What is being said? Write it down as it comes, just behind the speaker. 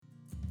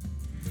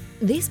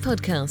This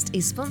podcast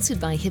is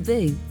sponsored by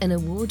Hibu, an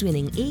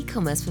award-winning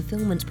e-commerce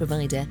fulfillment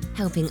provider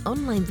helping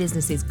online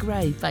businesses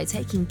grow by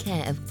taking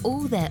care of all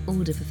their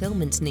order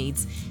fulfillment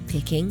needs,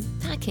 picking,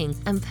 packing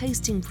and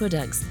posting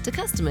products to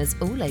customers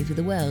all over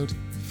the world.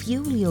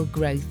 Fuel your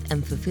growth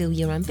and fulfill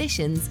your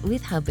ambitions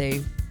with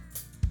Hibu.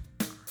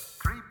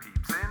 Three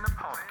Peeps in a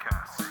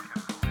Podcast.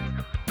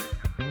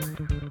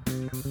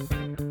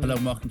 Hello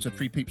and welcome to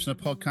Three Peeps in a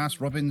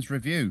Podcast, Robin's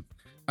Review.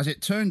 As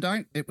it turned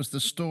out, it was the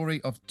story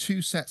of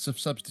two sets of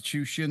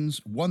substitutions.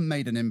 One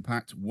made an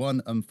impact,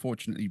 one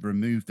unfortunately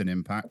removed an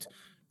impact.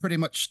 Pretty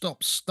much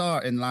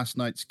stop-start in last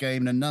night's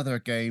game, and another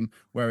game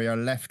where we are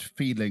left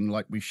feeling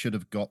like we should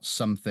have got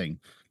something.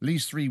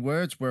 Lee's three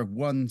words were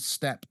one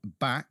step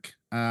back,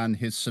 and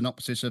his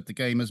synopsis of the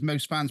game, as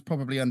most fans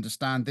probably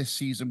understand, this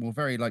season will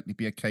very likely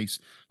be a case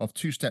of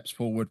two steps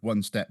forward,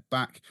 one step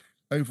back.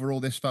 Overall,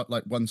 this felt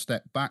like one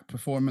step back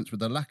performance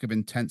with a lack of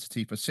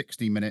intensity for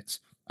 60 minutes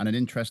and an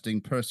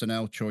interesting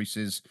personnel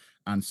choices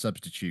and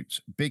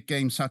substitutes. Big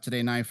game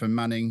Saturday now for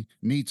Manning.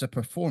 Needs a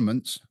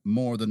performance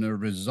more than a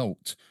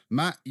result.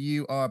 Matt,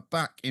 you are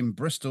back in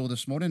Bristol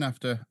this morning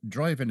after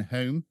driving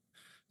home,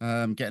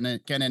 getting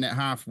in at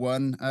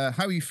 1:30.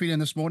 How are you feeling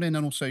this morning,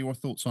 and also your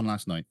thoughts on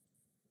last night?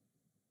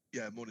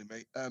 Yeah, morning,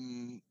 mate.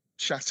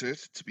 Shattered,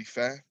 to be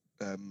fair.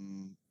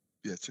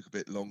 It took a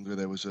bit longer.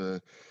 There was a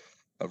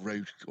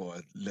road or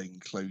a lane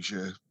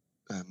closure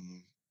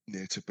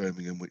near to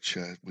Birmingham,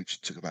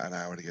 which took about an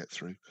hour to get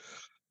through.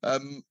 I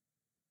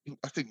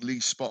think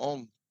Lee's spot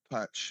on,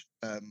 Patch.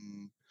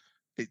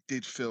 It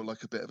did feel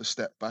like a bit of a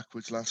step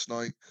backwards last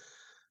night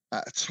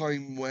at a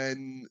time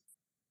when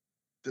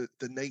the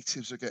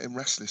natives are getting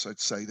restless, I'd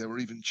say. There were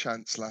even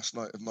chants last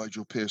night of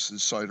Nigel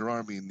Pearson's Cider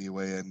Army in the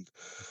away end.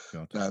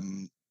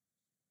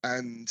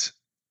 And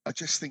I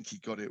just think he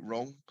got it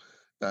wrong.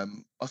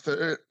 I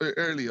thought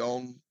early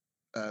on,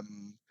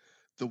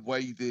 the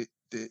way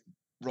that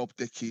Rob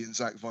Dickey and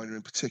Zach Viner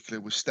in particular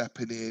were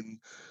stepping in,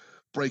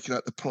 breaking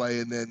up the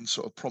play and then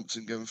sort of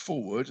prompting going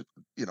forward,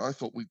 I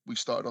thought we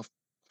started off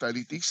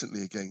fairly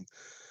decently again.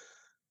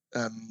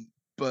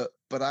 But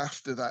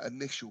after that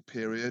initial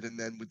period and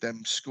then with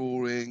them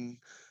scoring,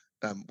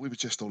 we were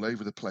just all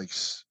over the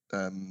place.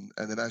 And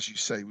then, as you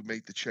say, we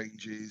made the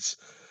changes,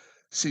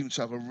 seemed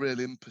to have a real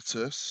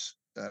impetus.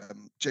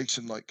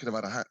 Jason Knight could have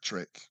had a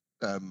hat-trick.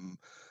 And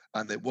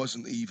it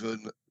wasn't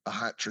even a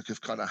hat-trick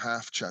of kind of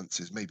half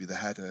chances, maybe the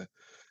header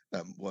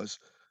was.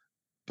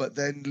 But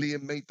then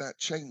Liam made that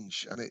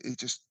change, and it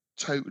just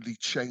totally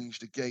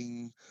changed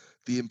again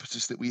the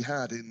impetus that we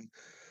had. And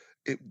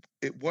it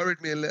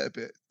worried me a little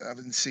bit,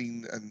 having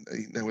seen, and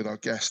with our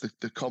guest,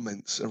 the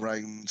comments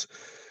around,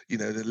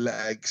 the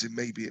legs, and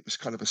maybe it was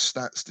kind of a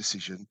stats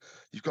decision.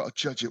 You've got to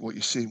judge it what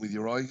you're seeing with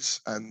your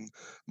eyes. And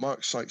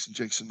Mark Sykes and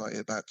Jason Knight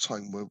at that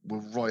time were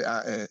right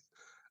at it.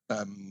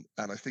 And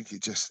I think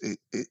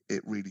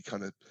it really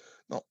kind of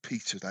not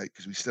petered out,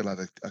 because we still had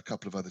a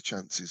couple of other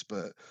chances,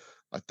 but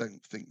I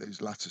don't think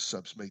those latter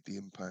subs made the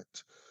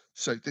impact.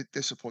 So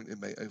disappointing,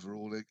 mate,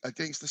 overall.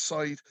 Against the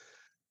side,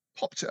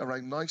 popped it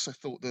around nice. I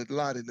thought the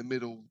lad in the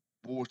middle,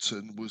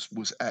 Wharton,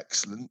 was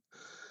excellent,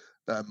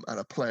 and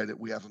a player that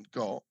we haven't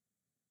got,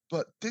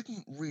 but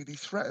didn't really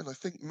threaten. I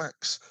think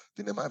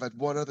they might have had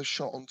one other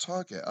shot on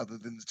target other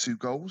than the two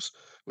goals,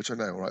 which I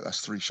know, all right,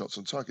 that's 3 shots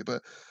on target,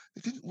 but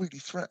they didn't really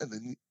threaten.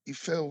 And you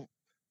feel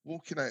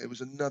walking out, it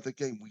was another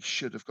game we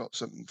should have got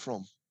something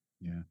from.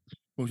 Yeah.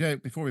 Well, Joe,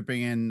 before we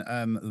bring in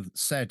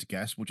said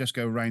guest, we'll just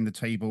go around the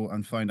table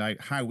and find out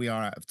how we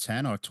are out of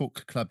 10, our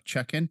Talk Club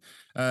check-in.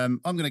 I'm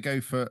going to go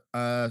for,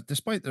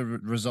 despite the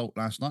result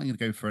last night, I'm going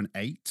to go for an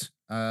 8.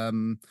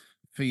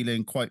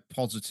 Feeling quite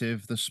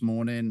positive this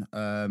morning.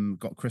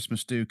 Got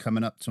Christmas do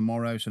coming up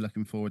tomorrow, so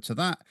looking forward to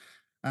that.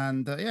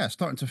 And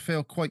starting to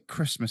feel quite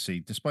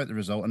Christmassy despite the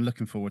result, and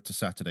looking forward to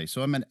Saturday.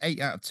 So I'm an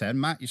 8 out of 10.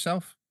 Matt,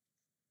 yourself?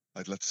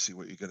 I'd love to see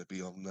what you're going to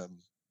be on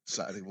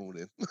Saturday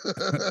morning.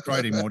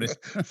 Friday morning.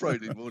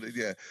 Friday morning,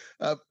 yeah.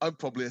 I'm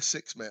probably a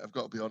 6, mate. I've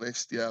got to be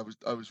honest. Yeah,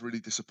 I was really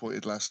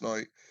disappointed last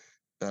night.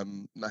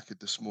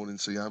 Knackered this morning,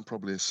 so yeah, I'm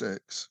probably a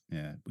 6.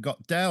 Yeah, we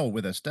got Del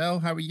with us. Del,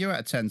 how are you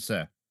out of 10,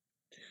 sir?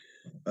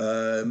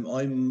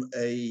 I'm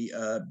a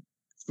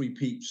 3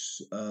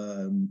 Peeps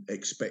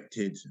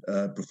expected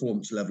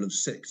performance level of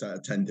 6 out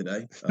of 10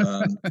 today.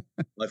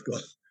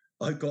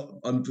 I've got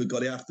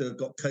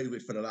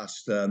COVID for the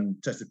last,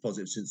 tested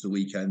positive since the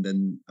weekend,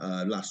 and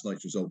last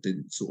night's result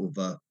didn't sort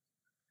of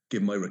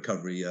give my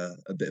recovery a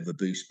bit of a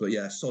boost. But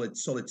yeah, solid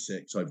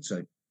 6, I would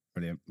say.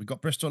 Brilliant. We've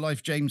got Bristol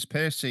Life James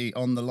Piercy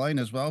on the line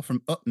as well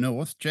from up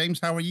north. James,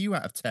 how are you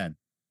out of 10?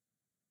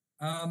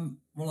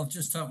 Well, I've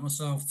just helped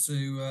myself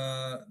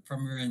to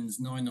Premier Inn's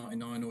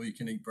 $9.99 all you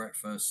can eat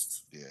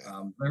breakfast.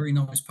 Yeah. Very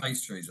nice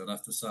pastries, I'd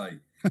have to say.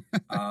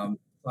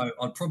 So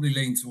I'd probably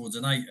lean towards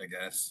an 8, I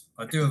guess.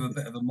 I do have a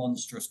bit of a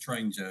monstrous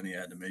train journey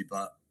ahead of me,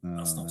 but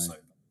that's not so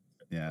bad.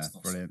 Yeah,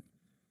 brilliant.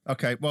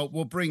 Okay, well,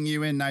 we'll bring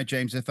you in now,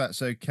 James, if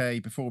that's okay,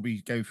 before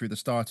we go through the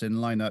starting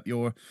lineup.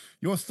 Your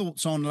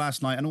thoughts on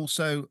last night, and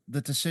also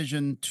the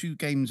decision 2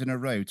 games in a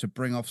row to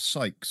bring off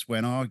Sykes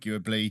when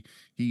arguably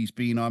he's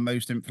been our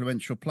most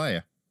influential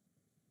player.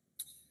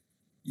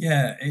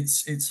 Yeah,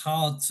 it's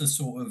hard to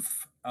sort of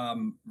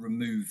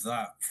remove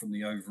that from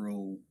the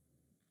overall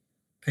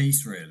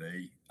piece,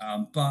 really.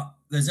 But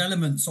there's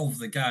elements of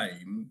the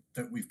game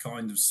that we've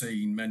kind of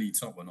seen many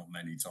times, well, not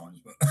many times,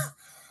 but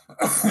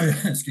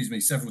excuse me,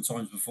 several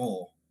times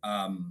before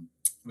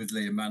with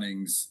Liam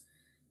Manning's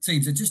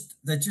teams.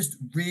 They're just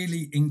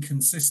really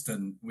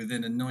inconsistent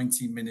within a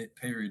 90-minute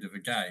period of a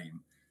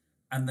game,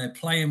 and they're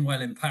playing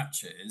well in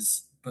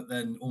patches. But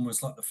then,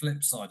 almost like the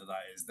flip side of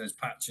that is, there's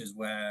patches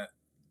where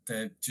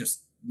they're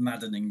just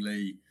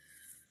maddeningly,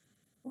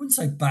 I wouldn't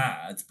say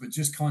bad, but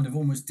just kind of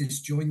almost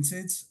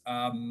disjointed.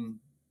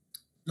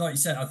 Like you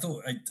said, I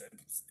thought it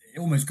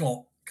almost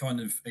got kind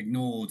of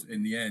ignored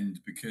in the end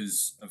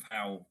because of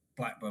how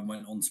Blackburn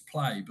went on to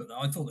play. But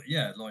I thought that,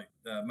 yeah, like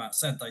Matt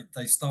said,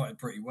 they started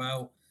pretty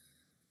well.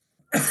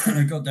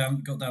 They got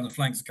down the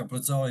flanks a couple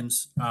of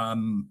times.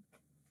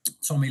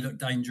 Tommy looked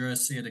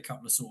dangerous. He had a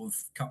couple of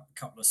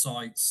couple of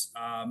sights,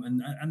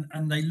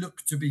 and they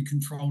looked to be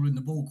controlling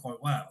the ball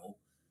quite well.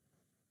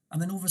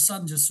 And then all of a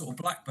sudden, just sort of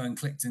Blackburn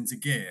clicked into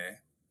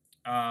gear.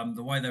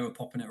 The way they were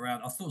popping it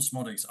around, I thought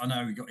Smodics. I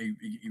know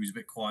he was a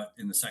bit quiet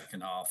in the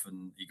second half,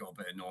 and he got a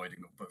bit annoyed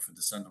and got booked for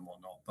dissent and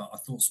whatnot. But I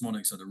thought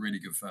Smodics had a really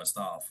good first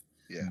half.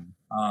 Yeah.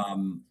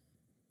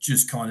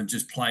 Just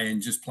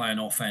playing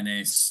off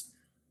Ennis.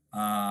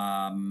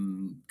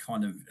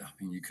 Kind of, I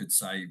mean, you could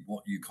say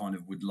what you kind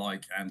of would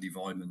like Andy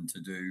Weidman to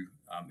do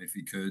if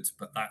he could,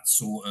 but that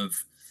sort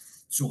of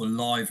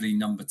lively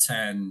number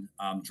 10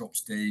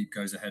 drops deep,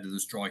 goes ahead of the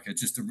striker,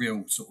 just a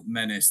real sort of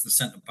menace. The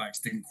centre backs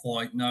didn't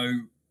quite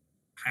know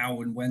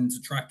how and when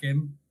to track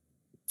him.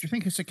 Do you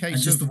think it's a case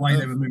and just the way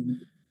they were moving?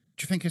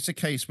 Do you think it's a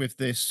case with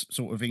this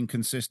sort of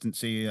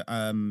inconsistency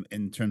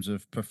in terms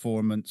of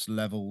performance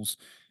levels?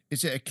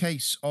 Is it a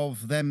case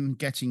of them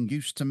getting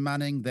used to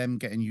Manning, them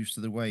getting used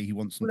to the way he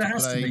wants them to play? Well,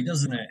 it has to be,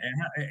 doesn't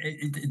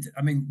it?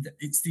 I mean,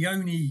 it's the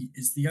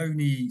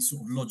only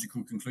sort of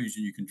logical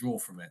conclusion you can draw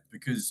from it.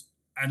 Because,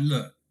 and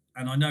look,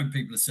 and I know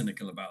people are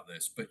cynical about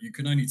this, but you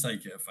can only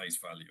take it at face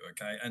value,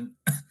 okay? And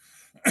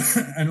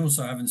and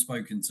also, having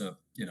spoken to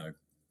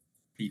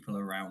people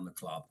around the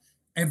club,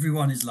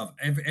 everyone is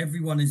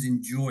everyone is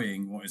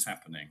enjoying what is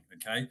happening.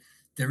 Okay,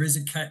 there is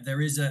a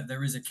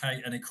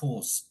and of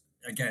course,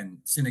 again,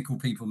 cynical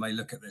people may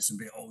look at this and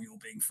be, oh, you're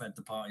being fed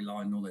the party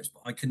line and all this,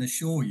 but I can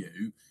assure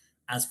you,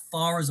 as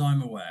far as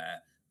I'm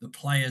aware, the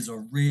players are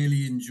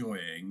really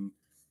enjoying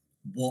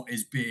what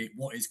is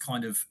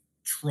kind of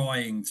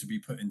trying to be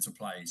put into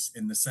place,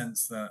 in the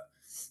sense that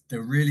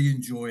they're really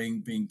enjoying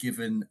being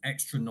given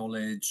extra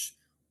knowledge,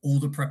 all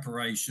the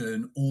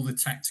preparation, all the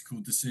tactical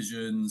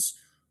decisions,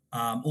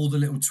 all the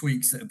little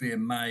tweaks that are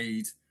being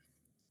made,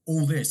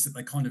 all this that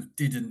they kind of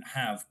didn't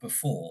have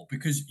before.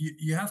 Because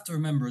you have to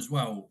remember as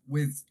well,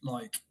 with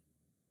like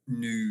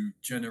new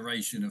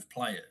generation of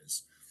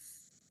players,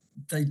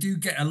 they do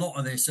get a lot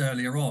of this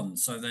earlier on,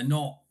 so they're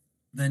not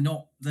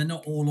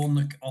all on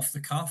the off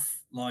the cuff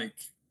like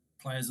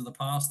players of the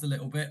past. A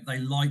little bit, they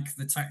like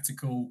the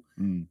tactical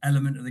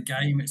element of the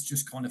game. It's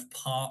just kind of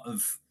part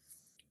of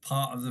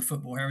the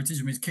football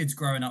heritage. I mean, kids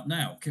growing up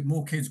now,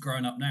 more kids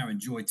growing up now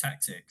enjoy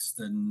tactics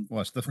than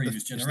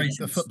previous generations. It's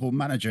the football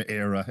manager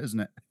era, isn't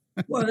it?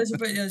 Well, there's a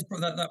bit, yeah,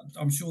 that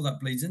I'm sure that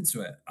bleeds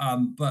into it.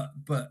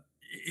 But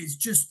it's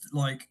just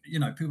like,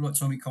 people like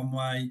Tommy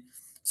Conway,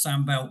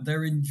 Sam Belt,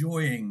 they're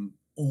enjoying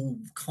all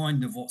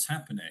kind of what's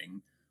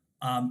happening.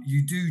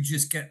 You do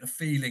just get the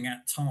feeling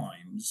at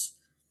times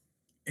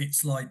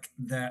it's like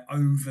they're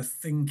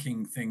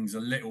overthinking things a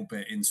little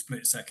bit in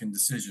split-second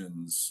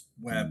decisions,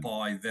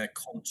 whereby they're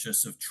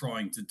conscious of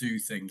trying to do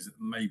things that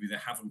maybe they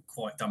haven't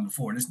quite done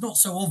before. And it's not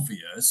so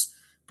obvious,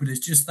 but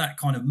it's just that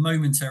kind of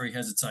momentary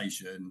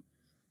hesitation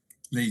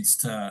leads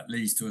to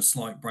a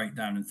slight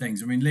breakdown in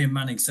things. I mean, Liam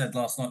Manning said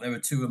last night they were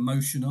too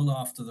emotional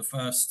after the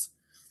first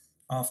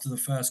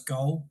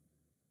goal,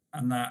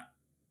 and that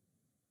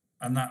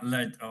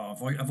led. Oh,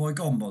 have I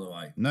gone, by the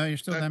way? No, you're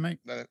still there, mate.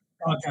 No.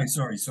 Okay,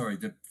 sorry.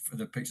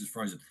 The picture's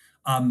frozen.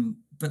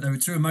 But they were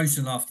too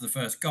emotional after the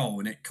first goal,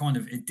 and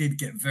it did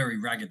get very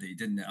raggedy,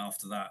 didn't it?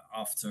 After that,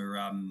 after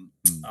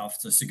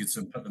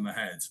Sigurdsson put them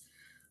ahead,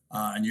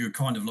 and you were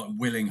kind of like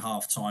willing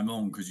half time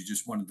on because you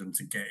just wanted them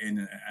to get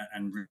in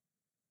and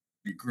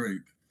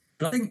regroup.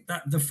 But I think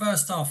that the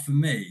first half for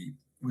me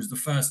was the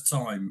first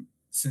time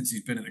since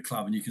he's been at the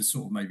club, and you can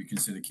sort of maybe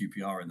consider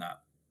QPR in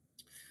that,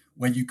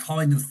 where you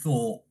kind of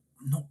thought,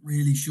 I'm not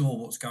really sure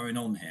what's going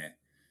on here.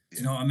 Do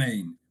you know what I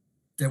mean?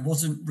 There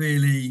wasn't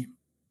really,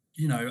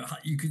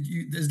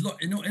 there's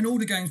in all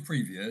the games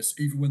previous,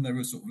 even when they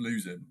were sort of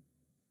losing,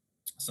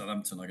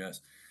 Southampton, I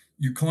guess,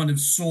 you kind of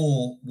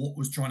saw what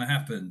was trying to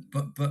happen.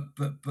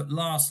 But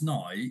last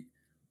night,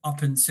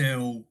 up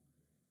until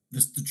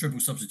the triple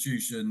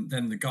substitution,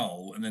 then the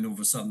goal, and then all of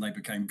a sudden they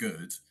became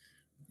good.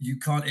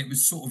 It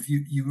was sort of,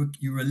 you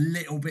were a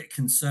little bit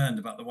concerned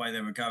about the way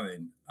they were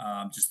going,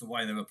 just the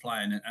way they were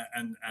playing,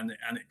 and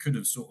it could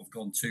have sort of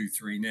gone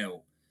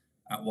 2-3-0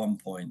 at one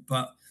point.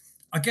 But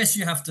I guess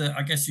you have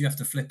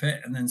to flip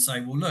it and then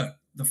say, well, look,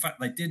 the fact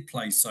they did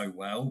play so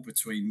well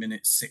between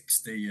minute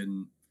 60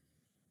 and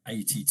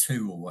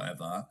 82 or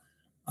whatever.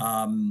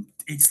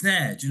 It's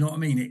there. Do you know what I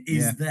mean? It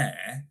is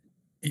there.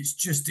 It's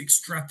just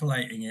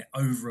extrapolating it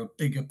over a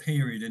bigger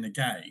period in a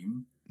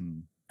game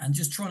and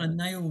just trying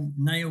to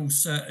nail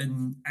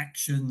certain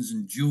actions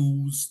and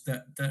duels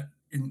that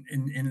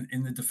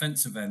in the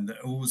defensive end that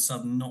are all of a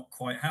sudden not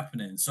quite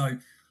happening. So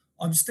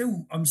I'm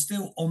still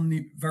on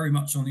the very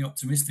much on the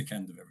optimistic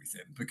end of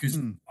everything because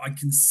I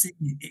can see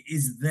it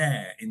is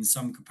there in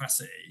some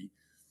capacity.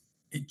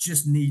 It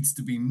just needs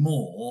to be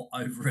more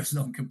over a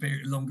longer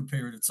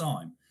period of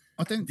time.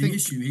 I don't The think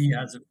issue he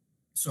has.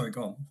 Sorry,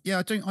 go on. Yeah,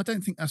 I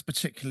don't think that's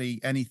particularly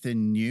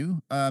anything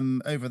new.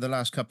 Over the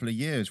last couple of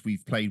years,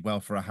 we've played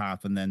well for a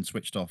half and then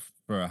switched off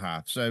for a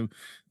half. So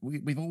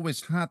we've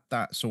always had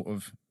that sort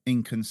of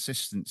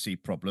inconsistency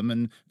problem.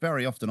 And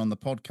very often on the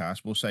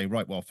podcast, we'll say,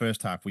 right, well,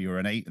 first half we were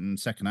an 8 and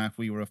second half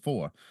we were a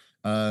 4,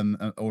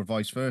 or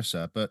vice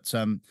versa. But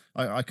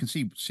I can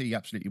see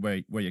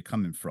absolutely where you're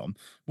coming from.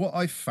 What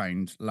I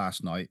found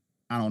last night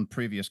and on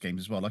previous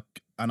games as well,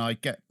 and I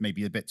get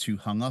maybe a bit too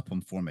hung up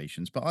on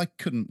formations, but I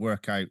couldn't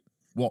work out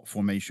what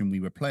formation we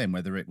were playing,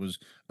 whether it was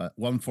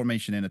one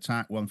formation in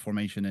attack, one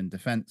formation in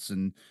defense,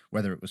 and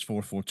whether it was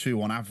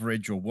 4-4-2 on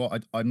average or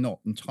what. I'm not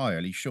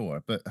entirely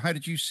sure. But how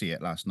did you see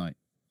it last night?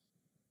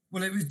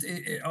 Well,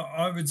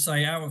 I would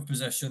say out of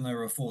possession, they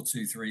were a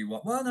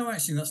 4-2-3-1. Well, no,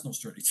 actually, that's not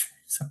strictly true.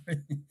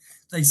 Sorry.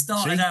 They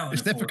started out.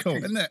 It's difficult,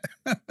 isn't it?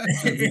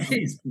 It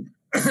is.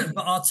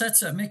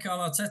 But Mikel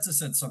Arteta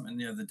said something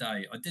the other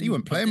day. He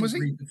wasn't playing, was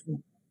he?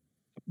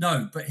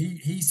 No, but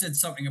he said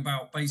something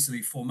about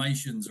basically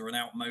formations are an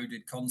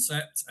outmoded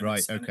concept. And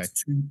right. Okay.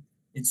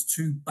 It's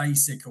too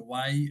basic a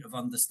way of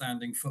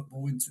understanding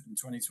football in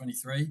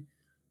 2023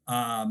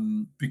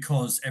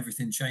 because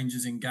everything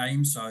changes in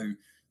games. So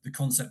the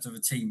concept of a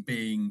team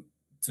being,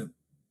 to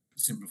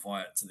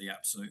simplify it to the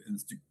absolute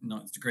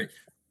ninth degree,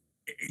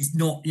 it's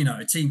not,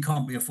 a team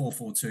can't be a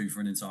 4-4-2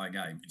 for an entire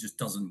game. It just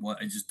doesn't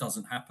work. It just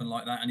doesn't happen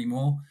like that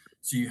anymore.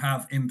 So you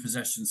have in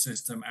possession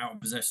system, out of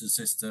possession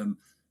system,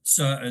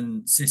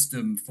 certain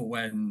system for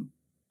when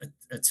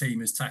a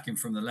team is attacking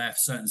from the left,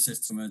 certain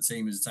system when a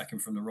team is attacking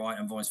from the right,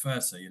 and vice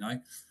versa,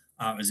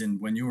 as in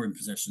when you're in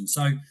possession.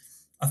 So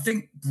I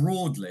think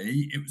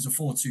broadly it was a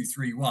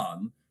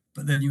 4-2-3-1,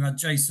 but then you had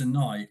Jason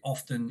Knight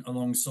often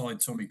alongside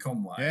Tommy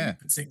Conway,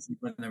 particularly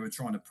when they were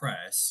trying to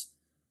press.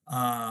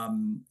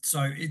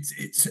 So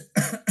it's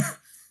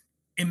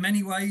in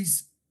many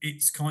ways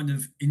it's kind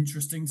of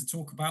interesting to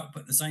talk about,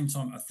 but at the same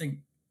time I think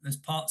there's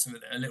parts of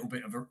it that are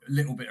a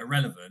little bit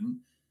irrelevant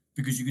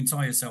because you can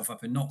tie yourself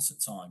up in knots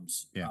at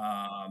times.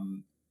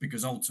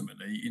 Because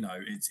ultimately,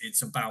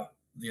 it's about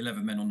the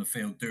 11 men on the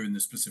field doing the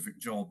specific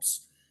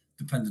jobs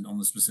dependent on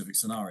the specific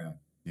scenario.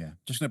 Yeah,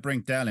 just going to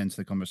bring Del into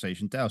the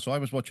conversation. Del, so I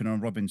was watching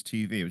on Robin's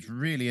TV. It was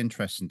really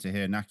interesting to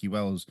hear Naki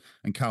Wells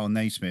and Carl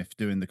Naismith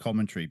doing the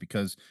commentary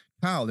because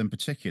Carl in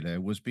particular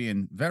was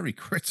being very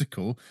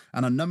critical.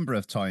 And a number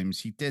of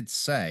times he did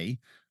say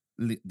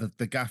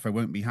the gaffer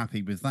won't be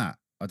happy with that.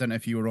 I don't know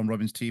if you were on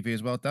Robin's TV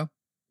as well, Del?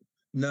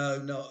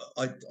 No,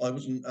 I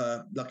wasn't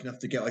lucky enough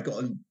to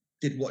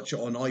did watch it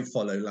on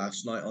iFollow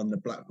last night on the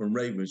Blackburn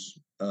Rovers.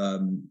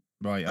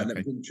 Right, and it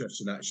was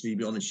interesting actually. To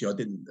be honest, I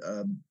didn't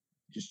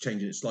just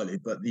changing it slightly,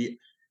 but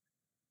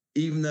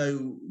even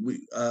though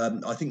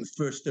I think the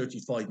first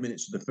 35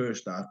 minutes of the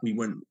first half we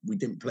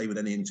didn't play with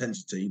any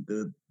intensity.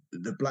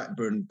 The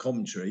Blackburn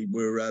commentary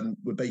were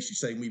basically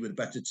saying we were the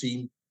better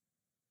team,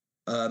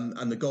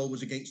 and the goal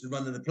was against the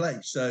run of the play.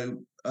 So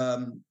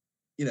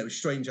it's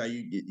strange how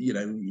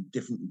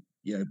different.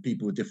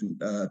 People with different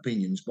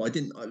opinions, but I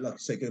didn't. Like I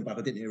say, going back,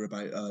 I didn't hear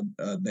about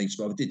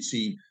Naismith. I did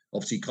see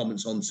obviously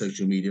comments on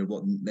social media of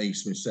what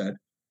Naismith said.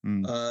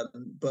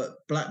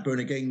 But Blackburn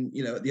again,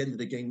 at the end of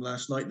the game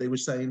last night, they were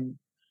saying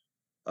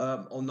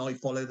on I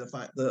follow the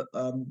fact that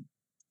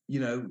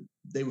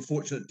they were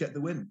fortunate to get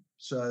the win.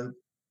 So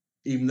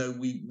even though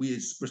we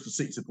as Bristol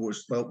City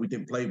supporters felt we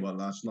didn't play well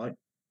last night,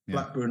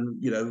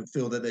 Blackburn,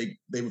 feel that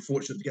they were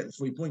fortunate to get the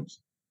 3 points.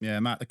 Yeah,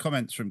 Matt, the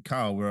comments from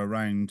Carl were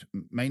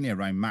mainly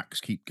around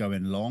Max keep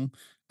going long.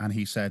 And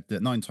he said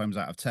that 9 times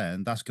out of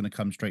 10, that's going to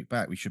come straight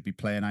back. We should be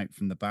playing out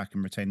from the back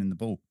and retaining the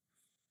ball.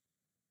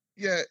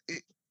 Yeah,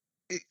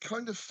 it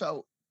kind of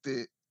felt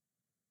that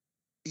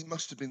he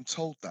must have been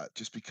told that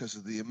just because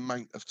of the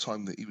amount of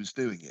time that he was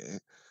doing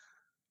it.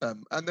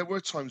 And there were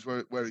times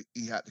where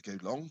he had to go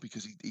long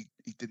because he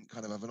didn't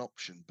kind of have an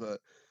option. But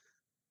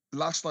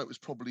last night was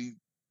probably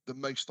the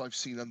most I've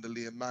seen under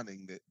Liam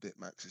Manning that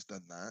Max has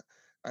done that.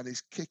 And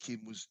his kicking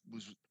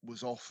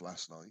was off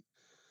last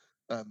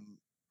night.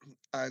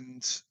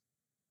 And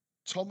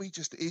Tommy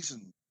just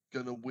isn't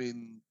going to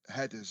win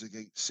headers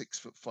against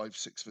 6'5",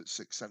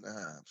 6'6" centre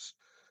halves,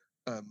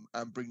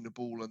 and bring the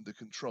ball under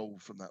control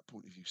from that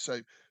point of view. So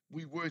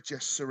we were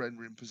just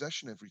surrendering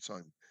possession every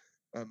time.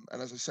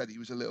 And as I said, he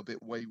was a little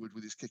bit wayward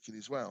with his kicking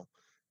as well.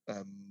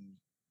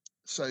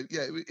 So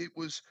yeah, it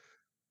was,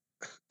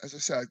 as I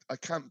said, I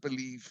can't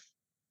believe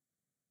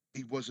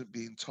he wasn't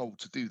being told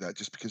to do that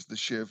just because of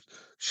the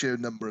sheer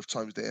number of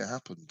times that it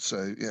happened.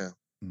 So yeah.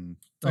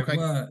 They Okay.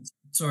 were,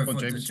 sorry Go on,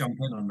 if I James. jump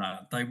in on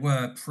that. They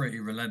were pretty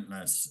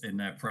relentless in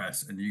their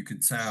press, and you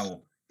could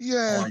tell.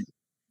 Yeah,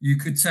 You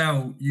could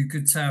tell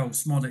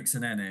Smodics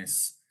and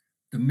Ennis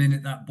the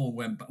minute that ball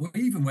went back. Well,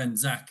 even when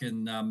Zach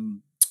and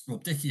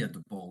Rob Dickey had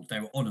the ball, they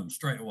were on them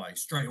straight away.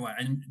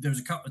 And there was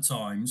a couple of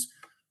times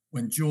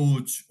when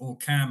George or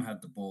Cam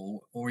had the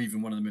ball, or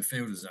even one of the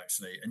midfielders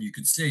actually, and you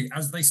could see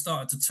as they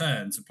started to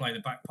turn to play the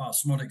back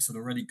pass, Smodics had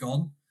already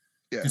gone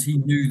yeah. because he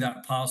knew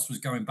that pass was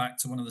going back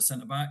to one of the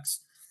centre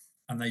backs,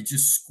 and they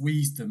just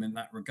squeezed them in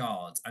that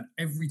regard. And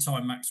every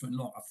time Max went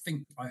long, I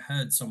think I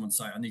heard someone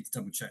say, I need to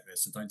double check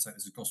this, so don't take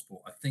this as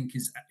gospel. I think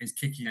his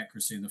kicking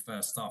accuracy in the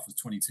first half was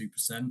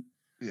 22%.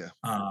 Yeah.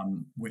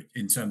 Which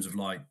in terms of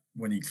like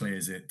when he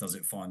clears it, does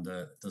it find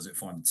a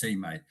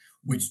teammate?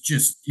 Which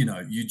just,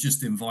 you're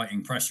just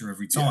inviting pressure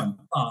every time.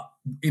 Yeah. But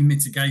in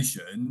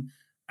mitigation,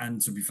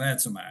 and to be fair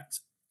to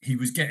Max, he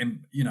was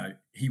getting,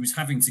 he was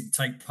having to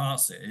take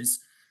passes,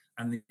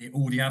 and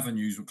all the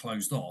avenues were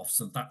closed off,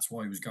 so that's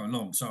why he was going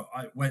long. So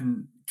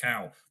when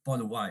Cal, by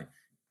the way,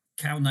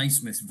 Cal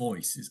Naismith's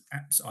voice is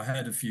I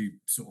heard a few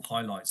sort of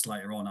highlights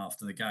later on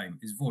after the game.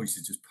 His voice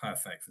is just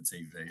perfect for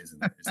TV,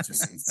 isn't it? It's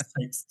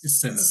just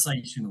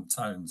sensational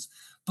tones.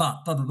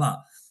 But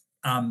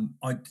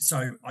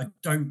I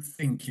don't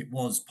think it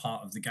was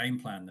part of the game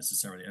plan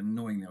necessarily.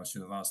 Annoyingly, I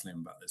should have asked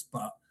Liam about this,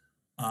 but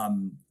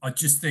I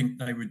just think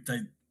they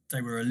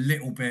were a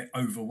little bit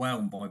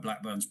overwhelmed by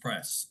Blackburn's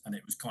press, and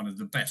it was kind of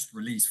the best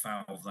release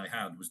valve they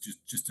had was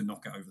just to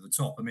knock it over the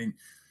top. I mean,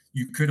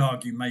 you could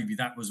argue maybe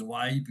that was a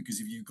way, because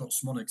if you've got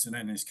Smodics and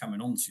Ennis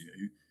coming onto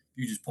you,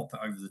 you just pop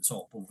it over the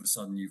top. All of a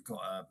sudden, you've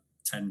got a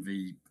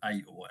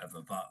 10v8 or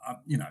whatever. But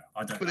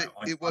I don't know.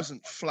 But it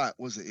wasn't flat,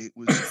 was it? It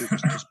was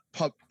just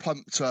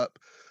pumped up.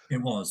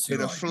 It was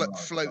in a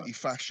floaty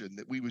fashion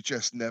that we were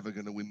just never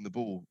going to win the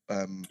ball.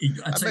 I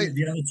tell you,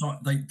 the other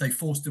time they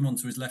forced him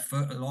onto his left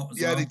foot a lot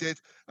as well. Yeah, they did.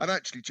 And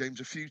actually,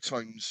 James, a few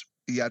times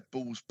he had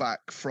balls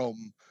back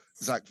from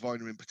Zach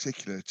Viner in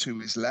particular to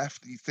his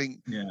left. You think,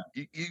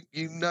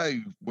 you know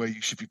where you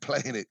should be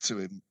playing it to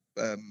him.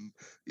 I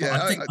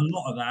think a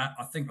lot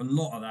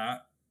of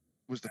that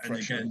was the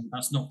pressure. And again,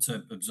 that's not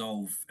to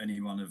absolve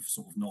anyone of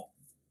sort of not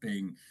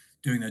doing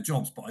their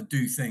jobs, but I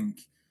do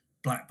think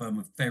Blackburn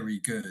were very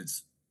good,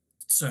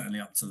 certainly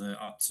up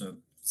to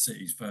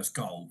City's first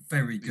goal,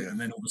 very good. And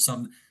then all of a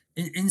sudden,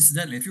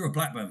 incidentally, if you're a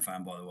Blackburn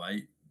fan, by the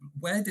way,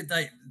 where did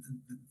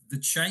the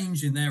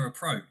change in their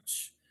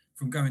approach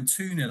from going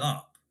 2-0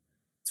 up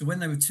to when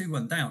they were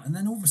 2-1 down, and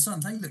then all of a sudden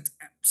they looked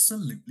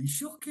absolutely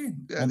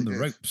shocking on the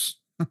ropes.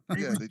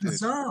 It was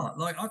bizarre.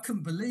 Like, I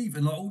couldn't believe,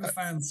 and like all the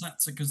fans sat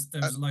to, because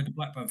there was a load of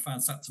Blackburn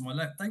fans sat to my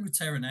left, they were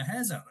tearing their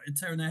hair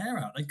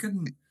out. They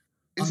couldn't.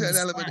 Is it an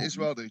element as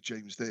well, though,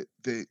 James, that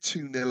the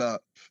 2-0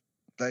 up,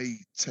 they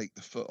take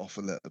the foot off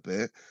a little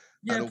bit,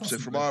 and also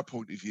from our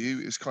point of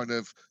view, it's kind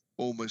of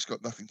almost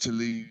got nothing to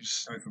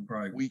lose. Go for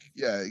broke.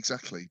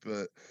 Exactly.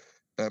 But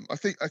I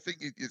think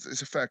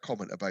it's a fair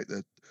comment about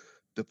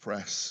the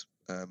press.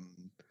 I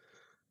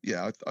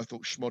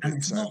thought Schmodic. And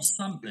it's not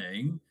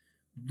something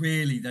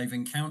really they've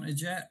encountered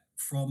yet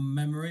from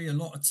memory. A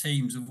lot of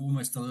teams have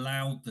almost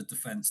allowed the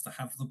defence to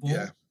have the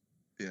ball.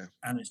 Yeah.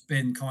 And it's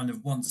been kind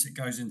of, once it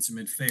goes into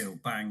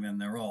midfield, bang, then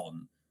they're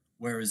on.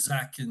 Whereas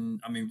Zach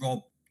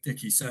Rob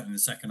Dickey, certainly in the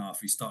second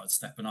half, he started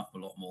stepping up a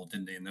lot more,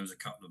 didn't he? And there was a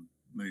couple of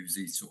moves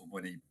he sort of,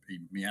 when he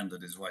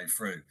meandered his way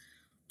through.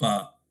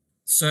 But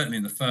certainly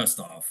in the first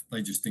half,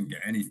 they just didn't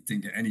get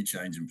any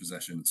change in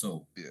possession at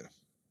all. Yeah.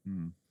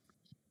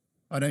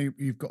 I know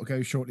you've got to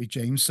go shortly,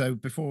 James. So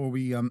before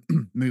we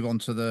move on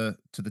to the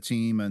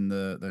team and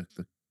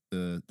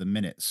the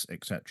minutes,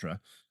 etc.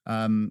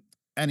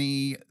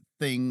 Any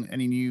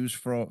news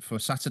for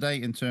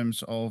Saturday in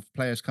terms of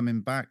players coming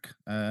back?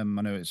 I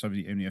know it's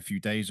only a few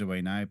days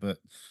away now, but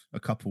a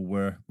couple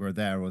were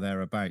there or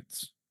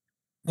thereabouts.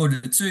 Well,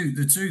 the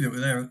two that were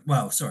there.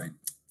 Well, sorry,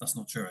 that's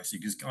not true actually,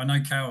 because I know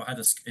Carroll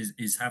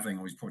is having,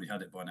 or he's probably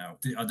had it by now.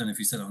 I don't know if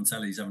he said it on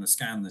telly. He's having a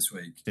scan this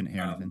week. Didn't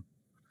hear anything.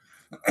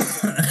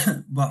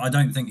 But I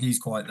don't think he's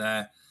quite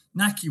there.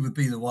 Naki would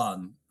be the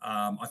one.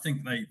 I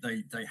think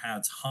they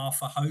had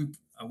half a hope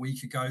a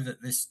week ago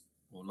that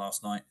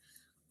last night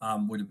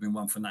would have been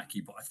one for Naki,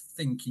 but I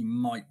think he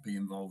might be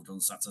involved on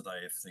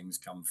Saturday if things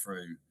come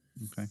through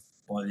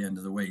by the end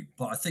of the week.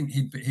 But I think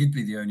he'd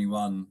be the only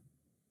one.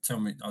 Tell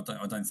me, I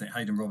don't think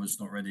Hayden Roberts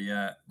not ready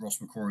yet. Ross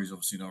McCrory's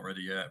obviously not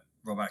ready yet.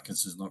 Rob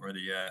Atkinson's not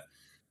ready yet.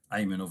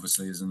 Eamon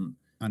obviously isn't.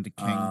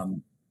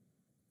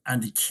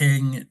 Andy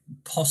King,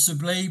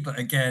 possibly, but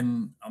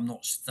again, I'm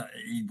not.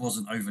 He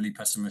wasn't overly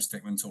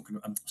pessimistic when talking.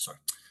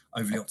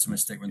 Overly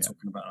optimistic when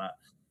talking about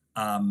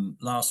that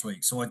last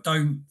week. So I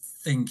don't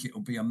think it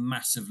will be a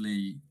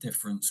massively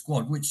different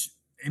squad, which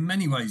in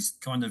many ways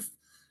kind of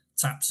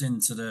taps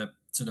into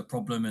the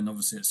problem, and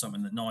obviously it's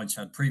something that Nige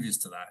had previous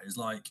to that. Is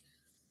like,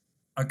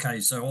 okay,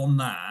 so on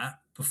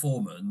that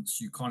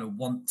performance, you kind of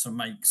want to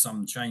make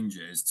some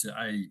changes to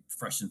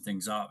freshen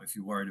things up if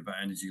you're worried about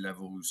energy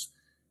levels.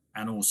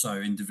 And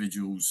also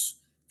individuals,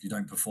 if you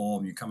don't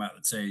perform, you come out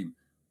of the team.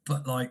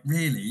 But like,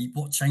 really,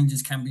 what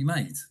changes can be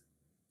made?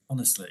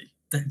 honestly,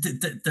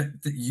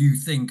 that you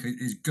think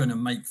is going to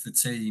make the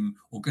team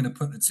or going to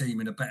put the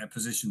team in a better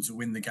position to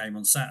win the game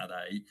on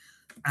Saturday,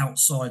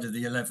 outside of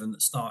the 11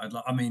 that started?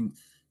 Like, I mean,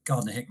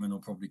 Gardner Hickman will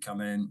probably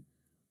come in,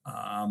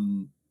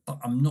 but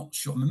I'm not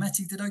sure.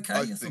 Mehmeti did okay.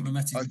 I thought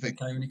Mehmeti did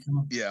okay when he came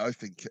on. Yeah, I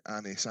think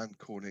Anis and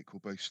Cornick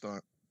will both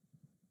start.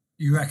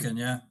 You reckon?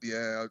 Yeah.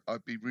 Yeah,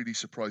 I'd be really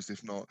surprised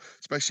if not,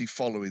 especially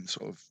following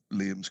sort of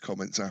Liam's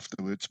comments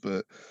afterwards.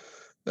 But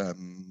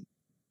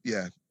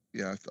yeah,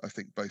 I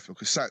think both will,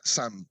 because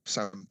Sam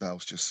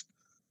Bell's just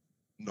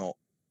not.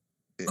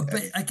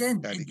 But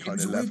again, any it kind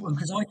was of a weird level. one,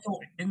 because I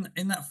thought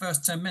in that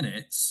first 10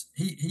 minutes,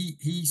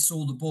 he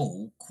saw the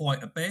ball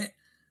quite a bit.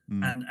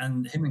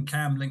 And him and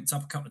Cam linked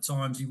up a couple of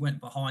times. He went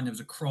behind. There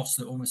was a cross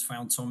that almost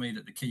found Tommy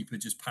that the keeper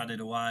just padded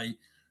away.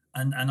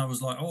 And I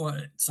was like, oh,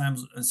 Sam,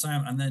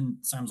 and then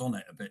Sam's on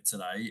it a bit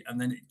today. And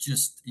then he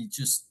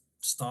just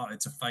started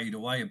to fade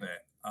away a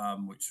bit,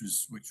 which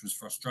was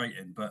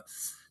frustrating. But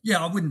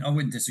yeah, I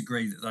wouldn't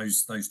disagree that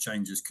those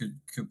changes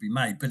could be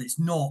made. But it's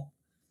not.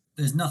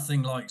 There's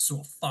nothing like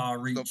sort of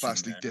far-reaching. Not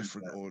vastly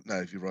different, or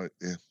no, you're right.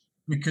 Yeah,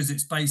 because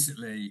it's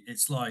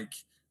like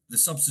the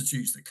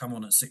substitutes that come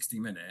on at 60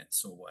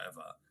 minutes or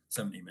whatever,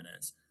 70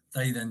 minutes,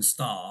 they then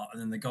start,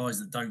 and then the guys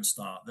that don't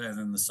start, they're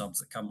then the subs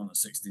that come on at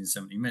 60 and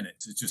 70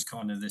 minutes. It's just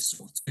kind of this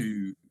sort of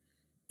two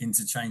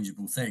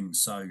interchangeable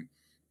things. So,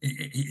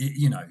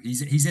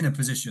 he's in a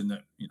position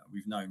that,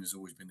 we've known has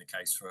always been the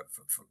case for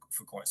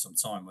quite some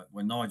time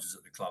when Nigel's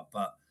at the club.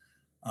 But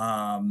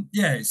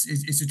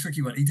it's a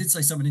tricky one. He did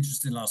say something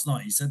interesting last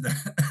night. He said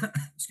that,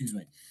 excuse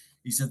me,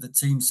 he said that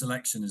team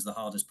selection is the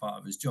hardest part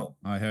of his job.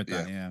 I heard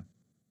that, yeah.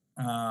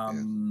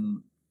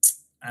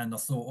 And I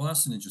thought, well,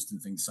 that's an interesting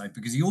thing to say,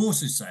 because he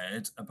also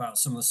said about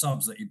some of the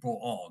subs that he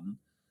brought on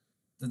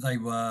that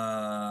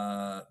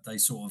they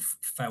sort of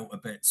felt a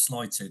bit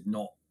slighted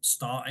not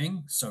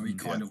starting. So he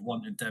kind of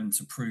wanted them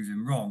to prove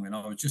him wrong. And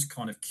I was just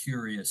kind of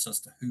curious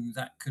as to who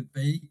that could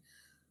be.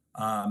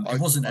 I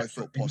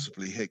thought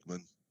possibly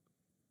Hickman.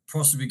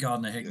 Possibly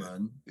Gardner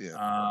Hickman.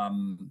 Yeah.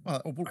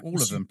 Well,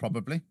 all of them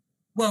probably.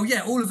 Well,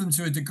 yeah, all of them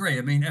to a degree.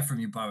 I mean,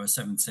 Ephraim Yeboah,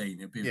 17.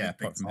 It'd be a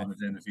big time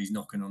of him if he's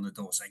knocking on the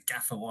door saying,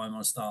 "Gaffer, why am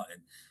I starting?"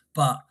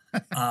 But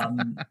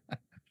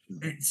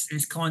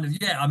it's kind of,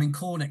 I mean,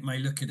 Cornick may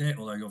look at it,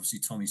 although obviously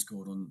Tommy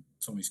scored on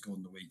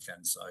the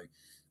weekend. So,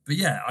 but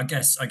yeah, I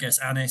guess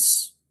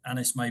Anis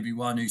may be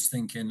one who's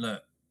thinking,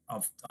 look,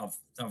 I've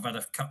had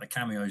a couple of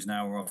cameos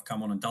now where I've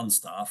come on and done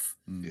stuff.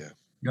 Yeah,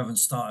 you haven't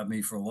started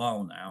me for a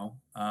while now.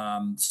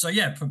 So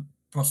yeah.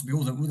 Possibly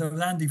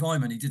with Andy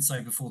Vyman, he did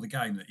say before the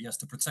game that he has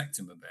to protect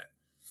him a bit,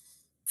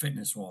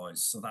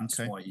 fitness-wise. So that's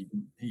why he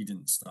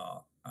didn't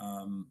start.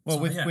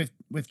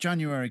 With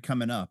January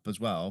coming up as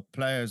well,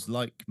 players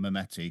like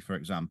Mehmeti, for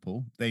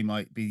example, they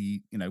might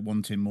be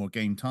wanting more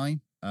game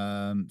time.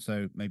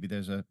 So maybe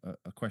there's a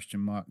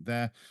question mark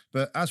there.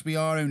 But as we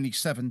are only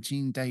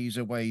 17 days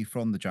away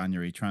from the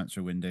January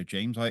transfer window,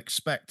 James, I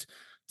expect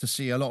to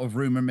see a lot of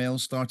rumor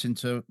mills starting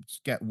to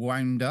get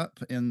wound up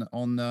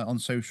on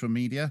social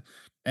media.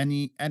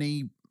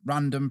 Any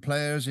random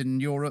players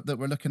in Europe that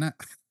we're looking at?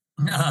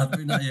 No. I'll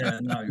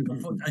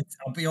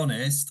be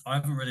honest. I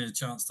haven't really had a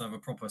chance to have a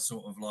proper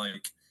sort of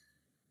like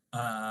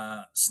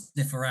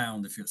sniff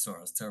around. Sorry,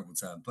 that's a terrible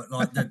term. But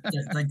like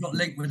they got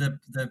linked with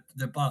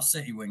the Bath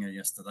City winger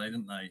yesterday,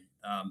 didn't they?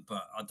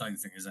 But I don't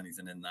think there's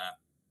anything in that.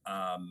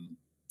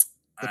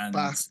 The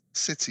Bath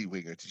City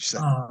winger, did you say?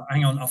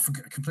 Hang on, I've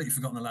completely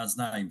forgotten the lad's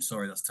name.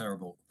 Sorry, that's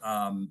terrible.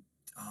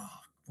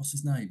 What's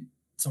his name?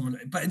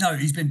 But no,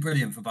 he's been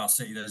brilliant for Bath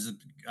City. There's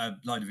a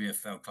load of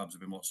EFL clubs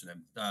have been watching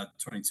him.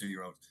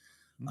 22-year-old,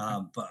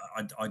 but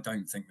I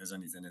don't think there's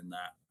anything in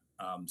that.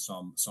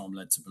 So I'm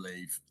led to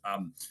believe. I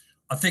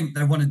think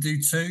they want to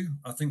do two.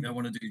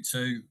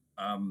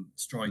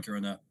 Striker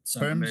and a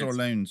centre mid. Firms or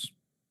loans?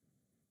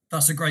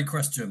 That's a great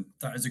question.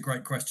 That is a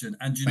great question.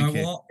 And you know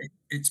what?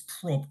 It's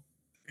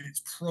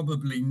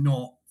probably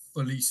not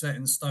fully set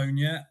in stone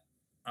yet.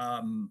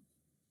 I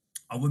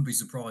wouldn't be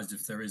surprised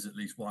if there is at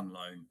least one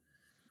loan.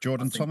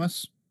 Jordan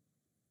Thomas?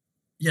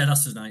 Yeah,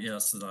 that's his name. Yeah,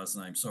 that's the guy's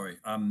name. Sorry.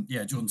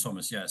 Jordan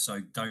Thomas. Yeah. So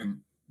don't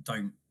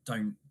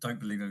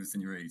believe everything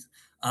you read.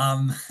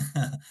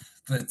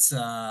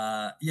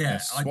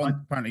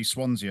 Apparently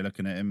Swansea are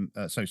looking at him.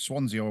 So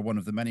Swansea are one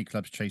of the many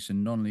clubs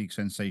chasing non-league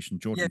sensation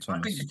Jordan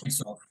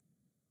Thomas.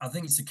 I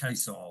think it's a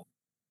case of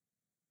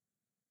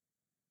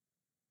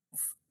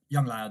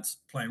young lads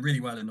playing really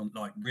well in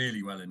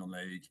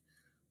non-league.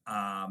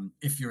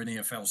 If you're an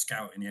EFL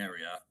scout in the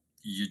area,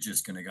 you're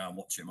just going to go and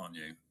watch him, aren't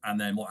you?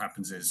 And then what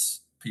happens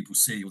is people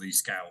see all these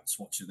scouts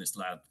watching this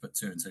lad put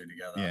two and two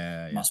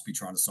together. Must be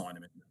trying to sign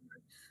him in.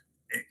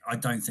 I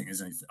don't think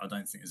there's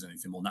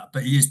anything more than that.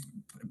 But he is,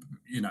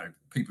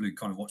 people who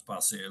kind of watch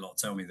Bath City a lot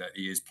tell me that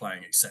he is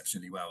playing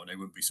exceptionally well, and they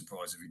wouldn't be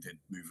surprised if he did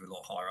move a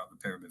lot higher up the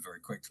pyramid very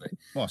quickly.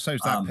 Well,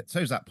 so's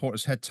that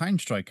Portishead Town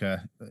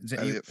striker. Is it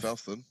Elliot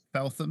Feltham?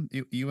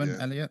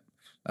 Ewan Elliot.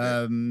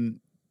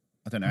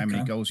 I don't know how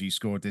many goals he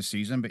scored this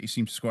season, but he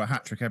seems to score a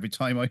hat-trick every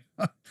time I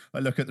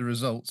look at the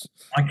results.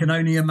 I can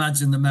only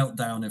imagine the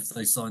meltdown if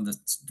they signed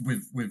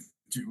with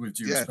with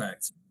due Yeah.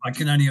 respect. I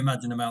can only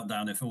imagine a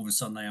meltdown if all of a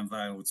sudden they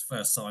unveiled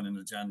first signing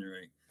of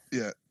January.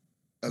 Yeah.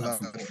 A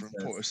Lad lad from from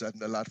Portishead. Portishead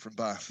and a lad from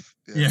Bath.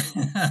 Yeah.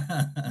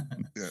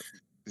 Yeah.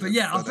 But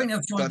yeah, I think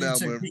they've tried to Dunelm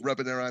do were too.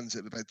 rubbing their hands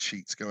at the bed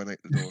sheets going out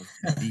the door.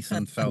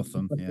 Ethan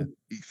Feltham, yeah.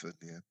 Ethan,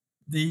 yeah.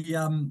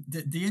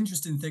 The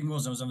interesting thing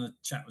was, I was having a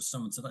chat with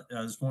someone today.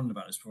 I was wondering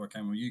about this before I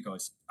came with you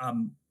guys.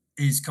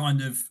 Is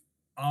kind of,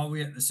 are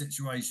we at the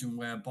situation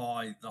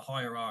whereby the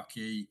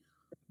hierarchy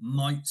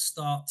might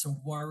start to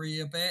worry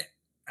a bit,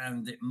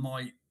 and it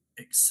might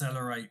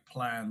accelerate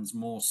plans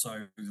more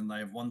so than they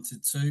have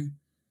wanted to,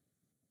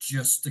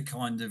 just to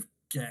kind of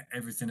get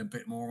everything a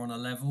bit more on a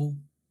level?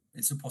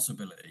 It's a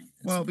possibility.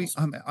 Well,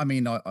 I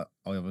mean, I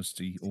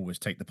obviously always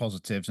take the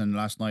positives, and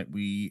last night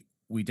we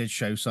did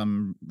show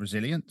some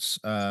resilience,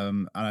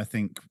 and I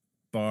think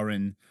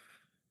barring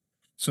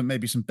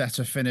maybe some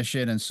better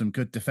finishing and some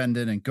good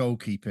defending and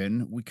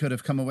goalkeeping, we could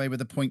have come away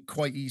with a point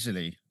quite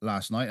easily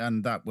last night,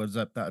 and that would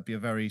be a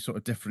very sort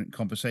of different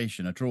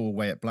conversation. A draw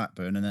away at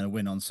Blackburn and then a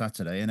win on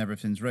Saturday, and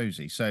everything's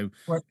rosy. So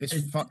it's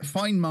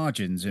fine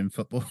margins in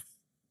football.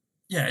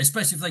 Yeah,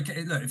 especially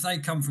if they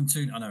come from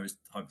 2. I know it's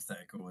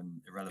hypothetical and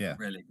irrelevant,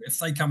 really. But if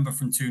they come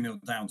from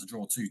 2-0 down to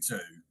draw 2-2,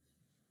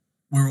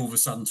 we're all of a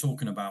sudden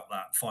talking about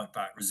that fight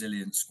back,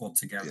 resilient squad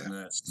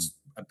togetherness,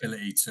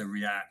 ability to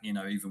react.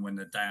 Even when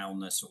they're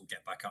down, they sort of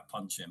get back up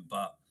punching.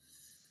 But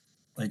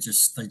they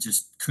just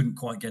couldn't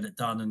quite get it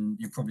done, and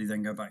you probably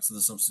then go back to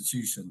the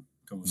substitution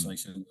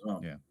conversation as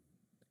well. Yeah.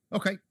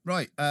 Okay.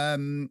 Right.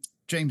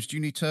 James, do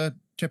you need to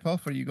chip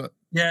off, or you got?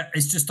 Yeah,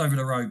 it's just over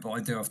the road, but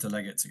I do have to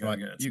leg it to go Right,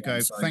 get it. You go.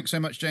 So. Thanks so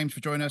much, James,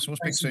 for joining us. We'll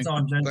speak soon.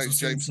 Time, James.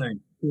 Thanks,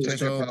 James. Take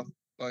care, pal.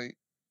 Bye.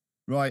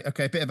 Right,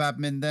 okay, a bit of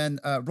admin then.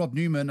 Rob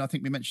Newman, I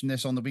think we mentioned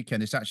this on the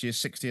weekend. It's actually his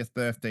 60th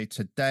birthday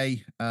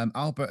today.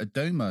 Albert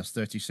Adoma's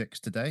 36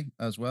 today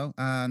as well.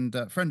 And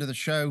friend of the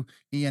show,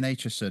 Ian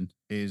Aitchison,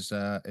 is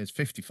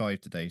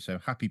 55 today. So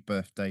happy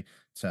birthday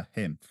to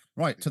him.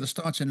 Right, to the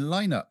starting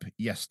lineup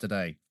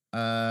yesterday.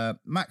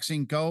 Max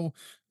in goal.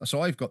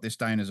 So I've got this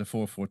down as a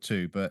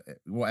 4-4-2, but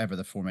whatever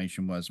the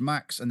formation was,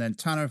 Max, and then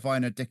Tanner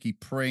Viner, Dickie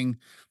Pring,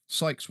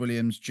 Sykes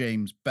Williams,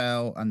 James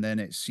Bell, and then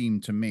it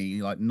seemed to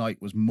me like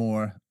Knight was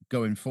more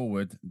going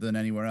forward than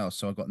anywhere else.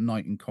 So I've got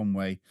Knight and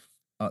Conway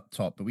up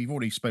top, but we've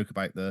already spoke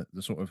about the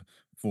sort of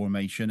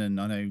formation,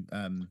 and I know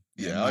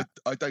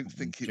I don't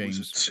think it was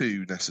a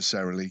 2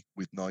 necessarily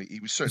with Knight. He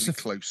was certainly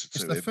closer to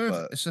it.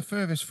 It's the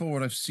furthest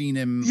forward I've seen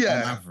him on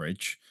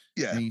average.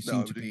 Yeah,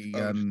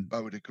 I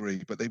would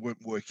agree, but they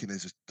weren't working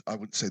I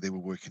wouldn't say they were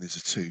working as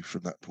a 2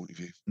 from that point of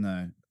view.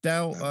 No.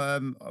 Del,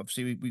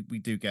 obviously we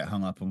do get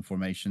hung up on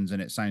formations,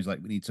 and it sounds like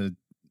we need to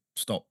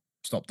stop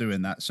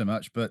doing that so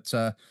much. But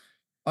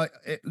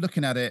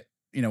looking at it,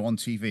 on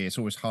TV, it's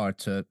always hard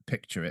to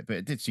picture it, but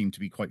it did seem to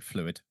be quite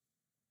fluid.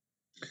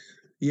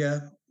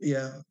 Yeah.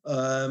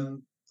 I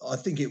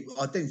don't think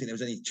there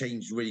was any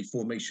change really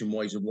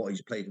formation-wise of what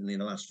he's played in the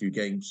last few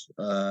games.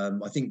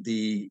 I think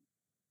the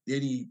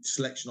only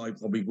selection I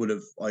thought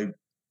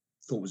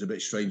was a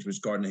bit strange was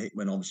Gardner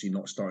Hickman obviously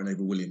not starting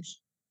over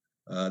Williams.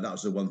 That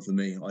was the one for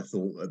me. I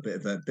thought a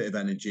bit of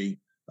energy,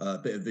 a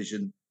bit of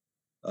vision,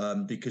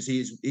 because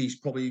he's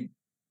probably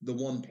the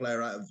one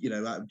player out of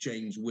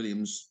James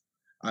Williams,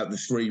 out of the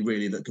 3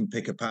 really, that can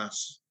pick a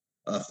pass,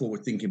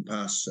 forward-thinking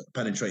pass,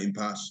 penetrating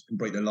pass, and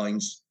break the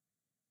lines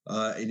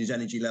in his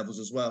energy levels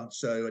as well.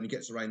 So, and he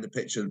gets around the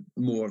pitch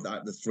more of that out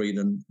of the 3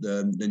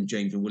 than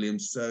James and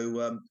Williams.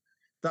 So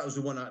that was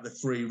the one out of the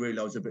 3 really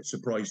I was a bit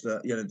surprised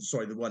that,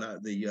 the one out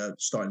of the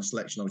starting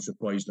selection I was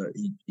surprised that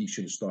he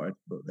should have started.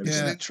 But it's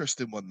an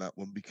interesting one, that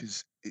one,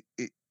 because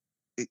it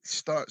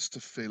starts to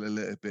feel a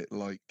little bit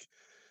like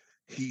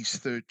he's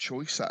third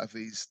choice out of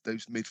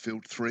those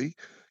midfield 3,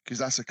 because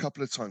that's a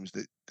couple of times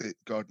that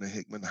Gardner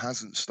Hickman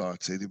hasn't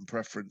started in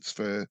preference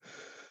for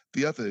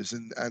the others,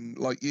 and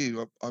like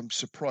you, I'm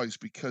surprised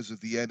because of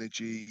the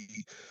energy,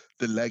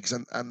 the legs,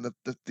 and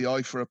the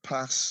eye for a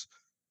pass,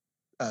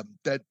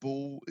 dead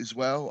ball as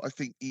well. I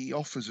think he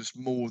offers us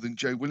more than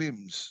Joe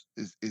Williams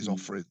is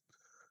offering,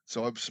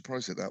 so I'm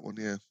surprised at that one.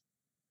 Yeah.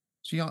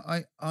 See,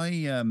 I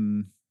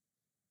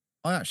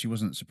actually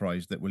wasn't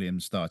surprised that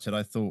Williams started.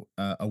 I thought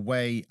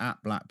away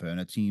at Blackburn,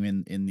 a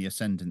team in the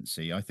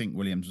ascendancy, I think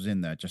Williams was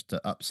in there just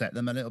to upset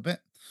them a little bit.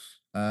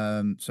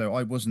 So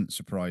I wasn't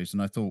surprised,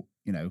 and I thought,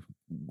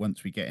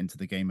 once we get into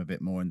the game a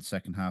bit more in the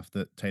second half,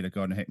 that Taylor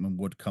Gardner Hickman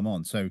would come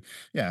on. So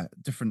yeah,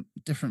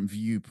 different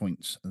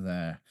viewpoints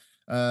there.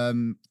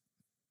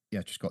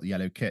 Just got the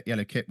yellow kit.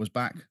 Yellow kit was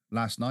back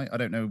last night. I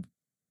don't know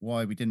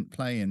why we didn't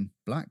play in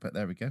black, but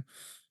there we go.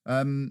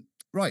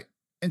 Right.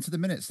 Into the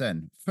minutes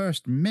then.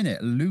 First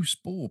minute, loose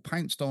ball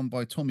pounced on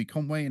by Tommy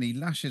Conway, and he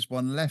lashes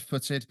one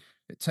left-footed.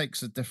 It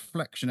takes a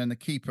deflection and the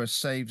keeper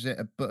saves it,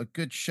 but a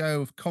good show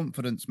of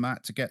confidence,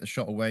 Matt, to get the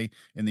shot away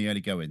in the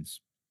early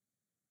goings.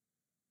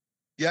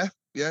 Yeah.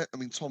 I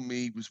mean,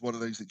 Tommy was one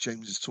of those that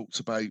James has talked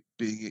about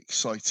being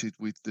excited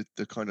with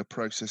the kind of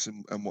process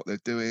and what they're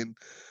doing.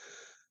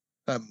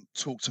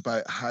 Talked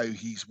about how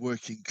he's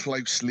working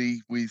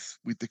closely with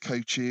the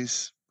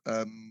coaches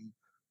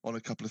on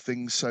a couple of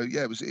things. So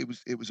yeah,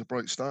 it was a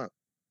bright start.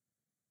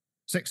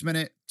 6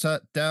 minute,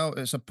 Del,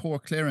 it's a poor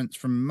clearance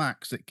from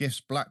Max that gives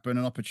Blackburn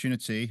an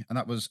opportunity, and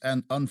that was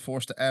an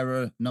unforced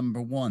error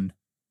number 1.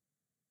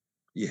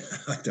 Yeah,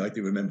 I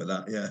do remember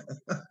that.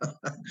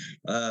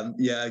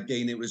 Yeah.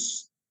 Again, it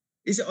was.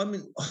 Is it? I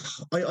mean,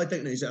 I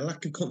don't know. Is it a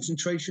lack of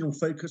concentration or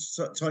focus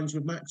at times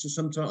with Max, or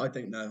sometimes I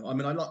don't know. I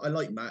mean, I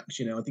like Max.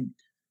 I think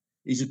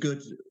he's a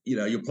good.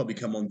 You'll probably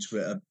come on to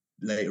it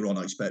later on,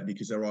 I expect,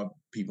 because there are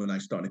people now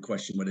starting to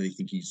question whether they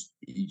think he's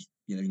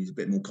a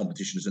bit more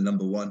competition as a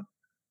number 1.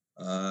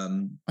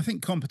 I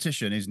think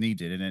competition is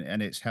needed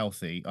and it's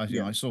healthy.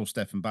 I saw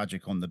Stefan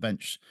Bajic on the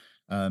bench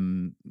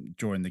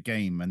during the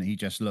game, and he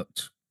just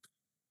looked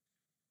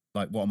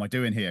like, what am I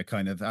doing here?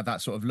 Kind of had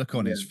that sort of look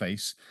on his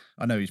face.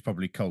 I know he's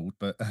probably cold,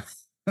 but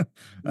I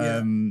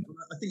think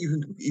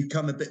you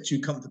become a bit too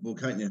comfortable,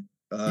 can't you?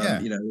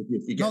 If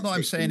you get not that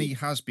I'm saying he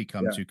has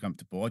become too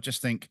comfortable. I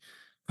just think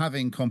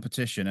having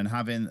competition and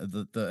having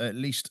the at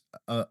least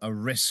a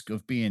risk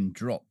of being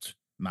dropped,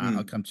 Matt,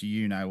 I'll come to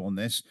you now on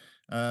this.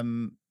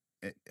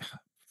 It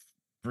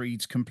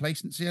breeds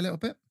complacency a little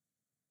bit.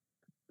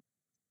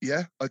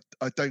 Yeah,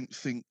 I don't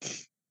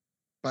think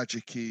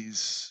Magic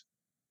is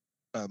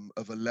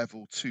of a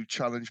level to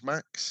challenge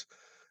Max.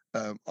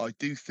 I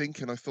do think,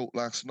 and I thought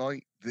last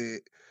night,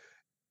 that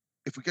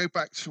if we go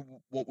back to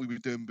what we were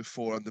doing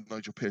before under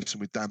Nigel Pearson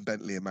with Dan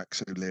Bentley and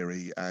Max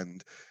O'Leary,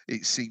 and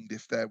it seemed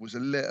if there was a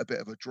little bit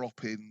of a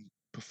drop in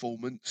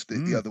performance,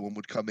 that the other one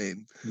would come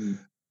in.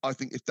 I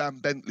think if Dan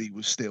Bentley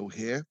was still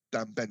here,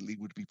 Dan Bentley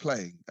would be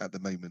playing at the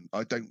moment.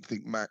 I don't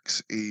think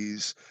Max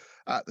is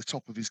at the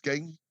top of his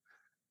game.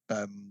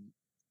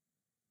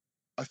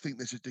 I think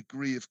there's a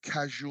degree of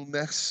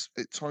casualness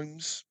at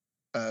times.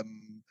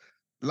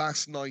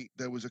 Last night,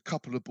 there was a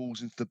couple of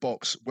balls into the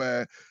box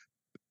where,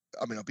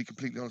 I mean, I'll be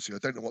completely honest with you,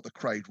 I don't know what the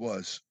crowd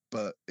was,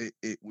 but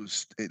it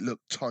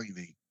looked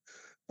tiny.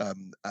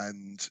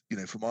 And,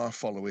 from our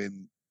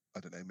following, I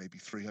don't know, maybe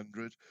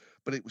 300,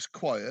 but it was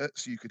quiet,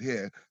 so you could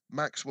hear.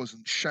 Max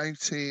wasn't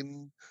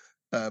shouting.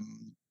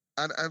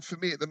 And for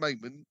me at the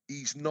moment,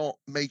 he's not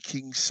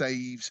making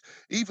saves.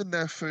 Even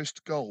their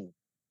first goal,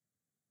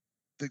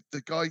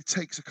 the guy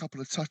takes a couple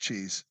of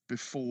touches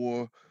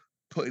before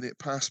putting it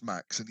past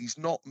Max, and he's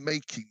not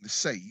making the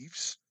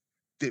saves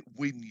that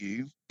win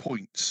you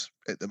points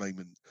at the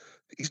moment.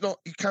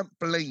 You can't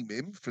blame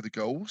him for the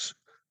goals,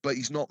 but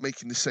he's not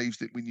making the saves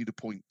that win you the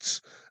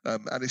points.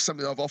 And it's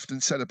something I've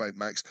often said about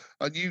Max,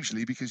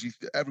 unusually because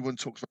everyone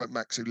talks about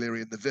Max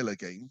O'Leary in the Villa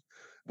game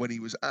when he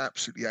was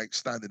absolutely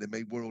outstanding and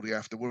made worldie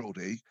after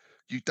worldie.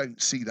 You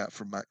don't see that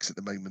from Max at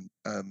the moment.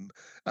 And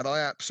I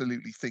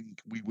absolutely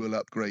think we will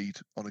upgrade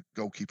on a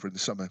goalkeeper in the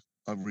summer.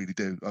 I really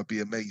do. I'd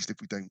be amazed if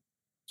we don't.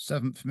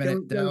 7th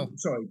minute, Del.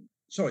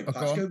 Sorry,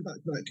 Patch, going back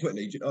to that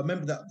quickly. I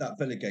remember that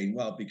Villa game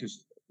well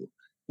because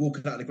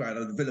walking out of the ground,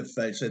 and the Villa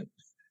fan said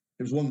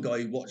there was one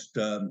guy who watched.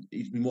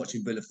 He's been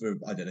watching Villa for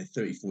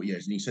 30, 40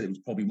 years, and he said it was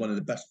probably one of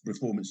the best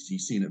performances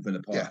he's seen at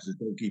Villa Park as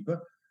a goalkeeper.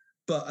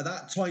 But at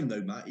that time,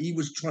 though, Matt, he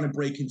was trying to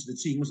break into the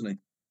team, wasn't he?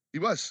 He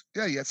was.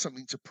 Yeah, he had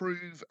something to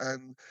prove,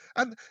 and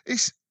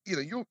it's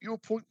your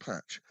point,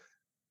 Patch.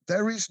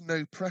 There is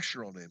no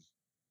pressure on him.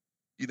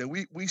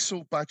 We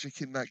saw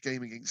Bajic in that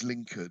game against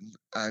Lincoln,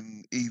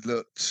 and he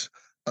looked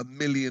a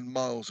million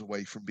miles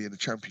away from being a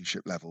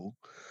championship level.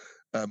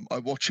 I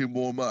watch him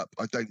warm up.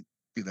 I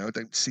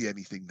don't see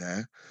anything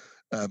there.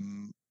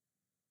 And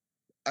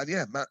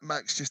yeah,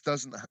 Max just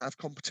doesn't have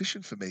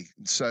competition for me.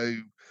 And so,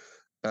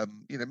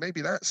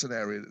 maybe that's an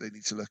area that they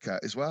need to look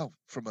at as well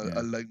from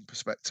a loan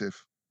perspective.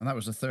 And that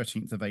was the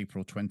 13th of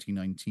April,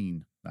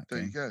 2019.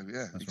 There you go.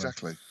 Yeah, that's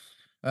exactly.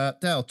 Right.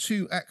 Del,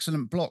 2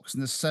 excellent blocks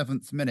in the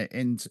 7th minute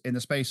in the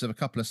space of a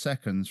couple of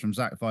seconds from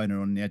Zach Viner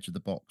on the edge of the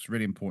box.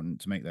 Really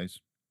important to make those.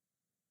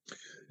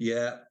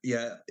 Yeah.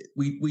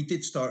 We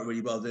did start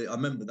really well. I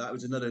remember that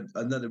was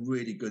another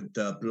really good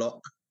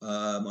block.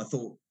 I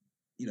thought,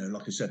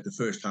 like I said, the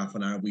first half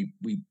an hour we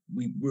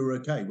were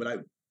okay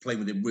without playing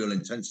with real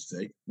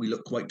intensity. We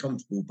looked quite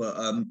comfortable, but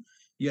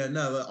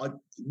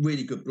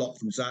really good block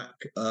from Zach.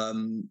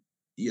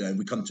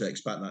 We come to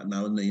expect that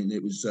now, and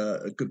it was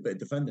a good bit of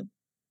defending.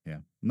 Yeah.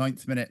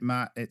 9th minute,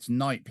 Matt. It's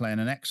Knight playing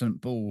an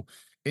excellent ball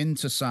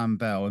into Sam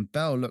Bell, and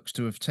Bell looks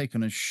to have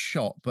taken a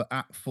shot, but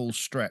at full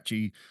stretch,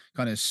 he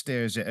kind of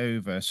steers it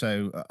over.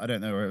 So I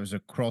don't know whether it was a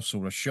cross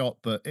or a shot,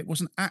 but it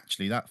wasn't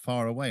actually that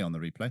far away on the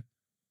replay.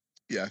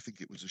 Yeah, I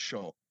think it was a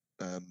shot.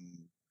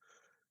 And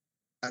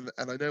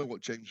I know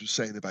what James was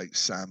saying about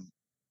Sam,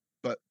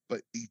 but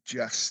he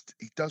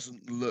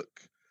doesn't look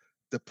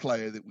the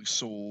player that we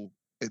saw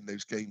in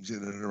those games in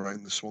and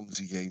around the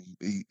Swansea game.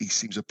 He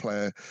seems a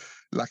player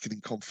lacking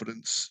in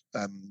confidence.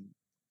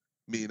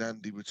 Me and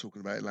Andy were talking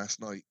about it last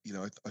night.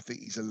 I think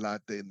he's a lad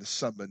that in the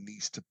summer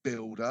needs to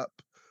build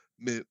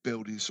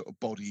his sort of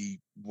body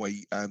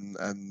weight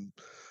and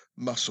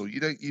muscle. You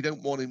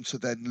don't want him to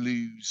then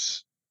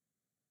lose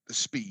the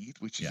speed,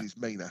 which is his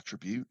main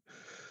attribute.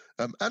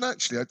 And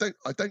actually,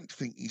 I don't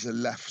think he's a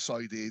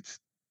left-sided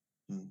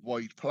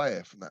wide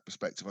player from that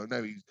perspective. I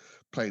know he's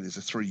playing as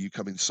a 3, you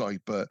come inside,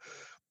 but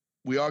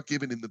we are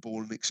giving him the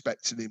ball and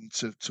expecting him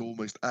to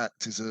almost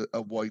act as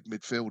a wide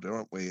midfielder,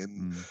 aren't we?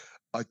 And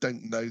I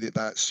don't know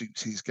that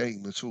suits his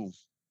game at all.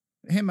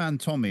 Him and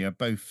Tommy are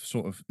both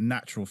sort of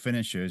natural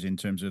finishers in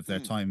terms of their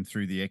time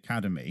through the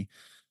academy.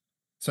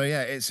 So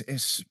yeah,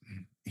 it's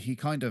he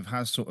kind of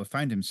has sort of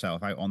found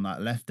himself out on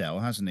that left L,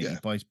 hasn't he?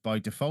 Yeah. By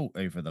default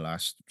over the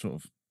last sort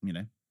of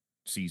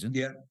season.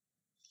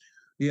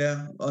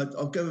 Yeah.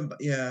 I'm going back.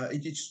 Yeah,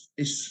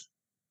 it's.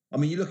 I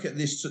mean, you look at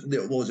this.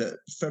 What was it?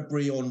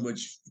 February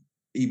onwards,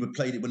 he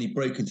played it when he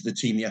broke into the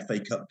team, the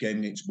FA Cup game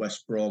against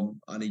West Brom,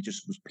 and he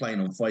just was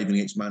playing on 5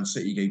 against Man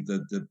City. He gave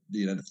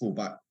the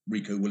fullback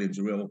Rico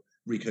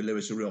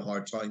Lewis a real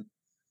hard time.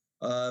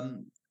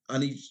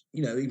 And he's,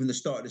 even the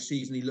start of the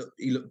season,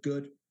 he looked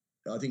good.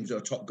 I think he was our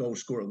top goal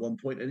scorer at one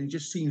point, and he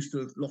just seems to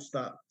have lost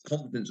that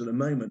confidence at the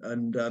moment.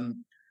 And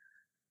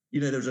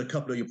there was a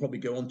couple of, you'll probably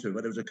go on to it,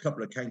 but there was a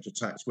couple of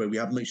counter-attacks where we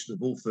had most of the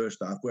ball first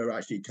half, where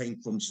actually it came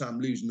from Sam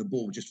losing the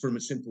ball just from a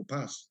simple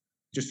pass,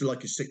 just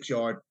like a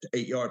 6-yard,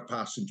 8-yard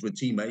pass into a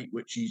teammate,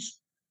 which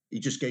he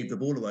just gave the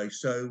ball away.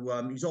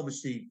 So he's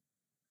obviously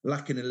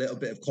lacking a little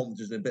bit of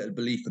confidence and a bit of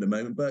belief at the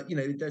moment. But,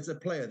 there's a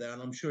player there,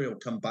 and I'm sure he'll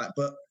come back.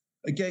 But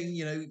again,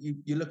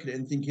 you look at it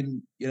and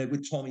thinking,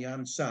 with Tommy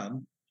and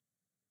Sam,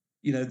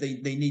 they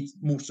need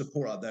more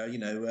support out there.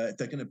 If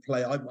they're going to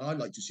play, I'd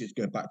like to see us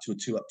go back to a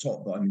 2 up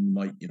top, but I mean, we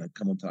might,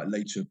 come on to that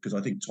later, because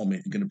I think Tommy,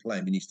 if you're going to play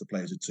him, he needs to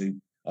play as a 2,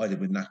 either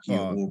with Naki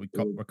or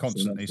we're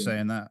constantly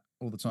saying that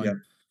all the time.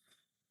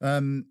 Yeah.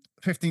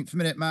 15th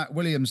minute, Matt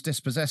Williams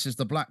dispossesses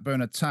the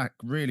Blackburn attack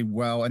really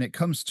well, and it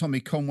comes to Tommy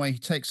Conway. He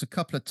takes a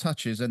couple of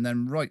touches, and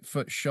then right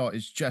foot shot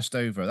is just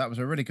over. That was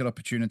a really good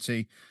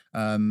opportunity,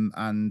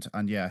 and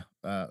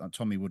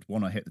Tommy would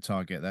want to hit the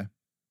target there.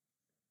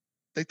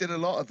 They did a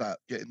lot of that,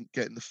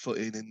 getting the foot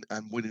in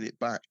and winning it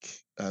back.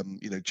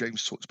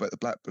 James talked about the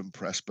Blackburn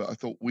press, but I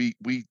thought we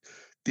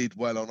did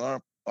well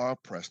on our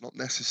press, not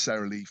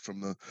necessarily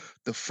from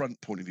the front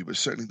point of view, but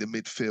certainly the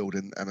midfield.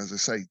 And as I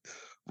say,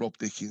 Rob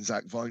Dickie and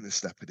Zach Viner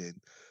stepping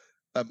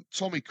in.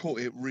 Tommy caught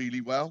it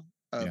really well,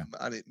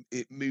 and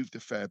it moved a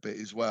fair bit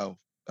as well,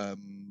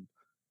 and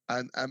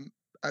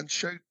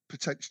showed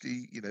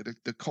potentially,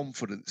 the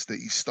confidence that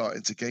he's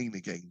starting to gain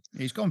again.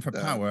 He's gone for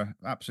power,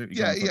 absolutely.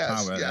 Gone for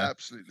power. Yeah,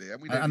 absolutely.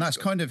 And that's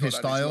kind of his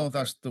style.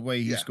 That's the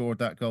way he scored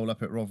that goal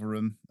up at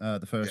Rotherham,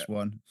 the first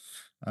one.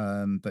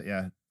 But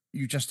yeah,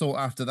 you just thought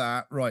after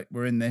that, right,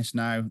 we're in this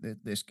now.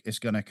 It's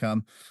going to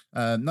come.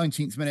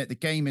 19th minute, the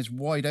game is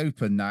wide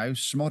open now.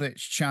 Smodic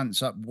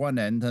chance up one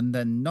end, and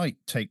then Knight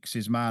takes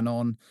his man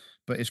on,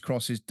 but his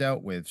cross is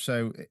dealt with.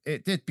 So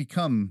it did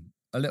become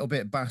a little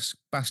bit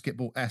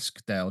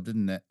basketball-esque, Dale,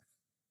 didn't it?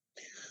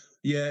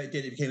 Yeah, it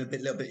did. It became a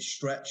little bit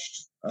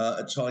stretched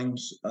at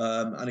times.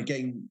 And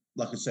again,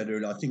 like I said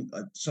earlier, I think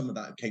some of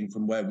that came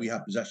from where we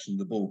had possession of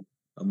the ball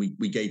and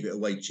we gave it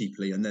away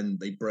cheaply, and then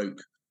they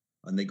broke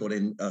and they got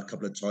in a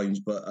couple of times.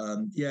 But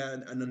and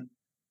then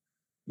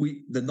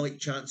the Knight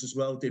chance as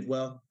well did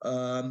well.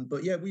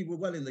 But yeah, we were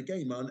well in the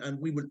game, and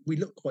we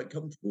looked quite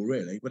comfortable,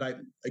 really, without,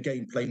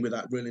 again, playing with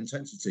that real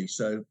intensity.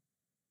 So,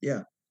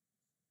 yeah.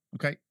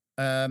 Okay.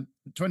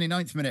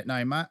 29th minute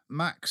now, Matt.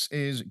 Max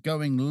is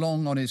going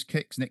long on his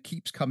kicks and it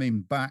keeps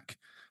coming back.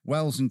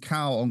 Wells and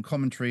Cowell on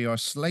commentary are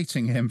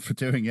slating him for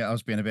doing it. I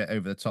was being a bit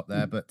over the top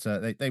there, but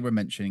they were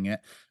mentioning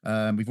it.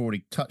 We've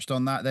already touched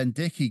on that. Then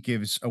Dickey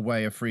gives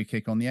away a free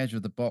kick on the edge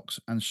of the box,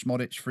 and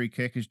Smodic's free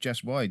kick is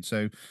just wide.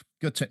 So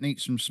good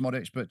techniques from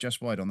Smodic, but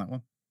just wide on that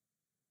one.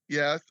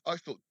 Yeah, I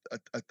thought,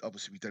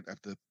 obviously we don't have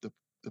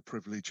the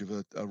privilege of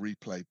a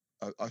replay.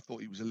 I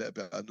thought he was a little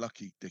bit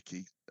unlucky,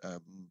 Dickey.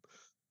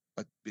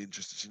 I'd be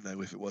interested to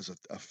know if it was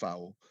a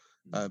foul.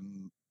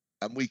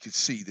 And we could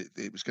see that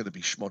it was going to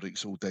be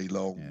Schmodic's all day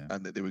long,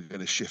 and that they were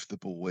going to shift the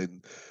ball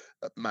in.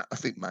 I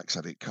think Max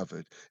had it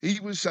covered. He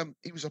was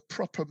a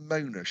proper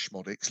moaner,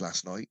 Schmodic's,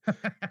 last night,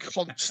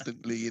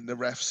 constantly in the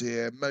ref's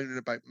ear, moaning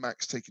about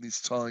Max taking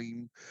his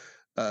time.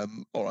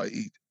 All right,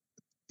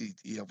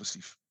 he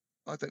obviously,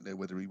 I don't know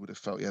whether he would have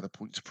felt he had a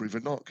point to prove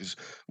or not, because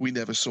we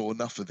never saw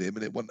enough of him,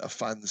 and it wasn't a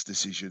fan's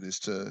decision as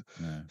to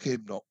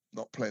him not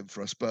playing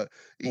for us. But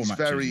he's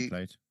very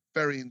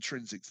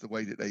intrinsic to the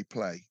way that they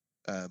play.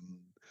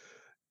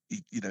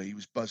 He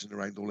was buzzing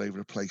around all over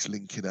the place,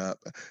 linking up,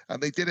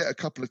 and they did it a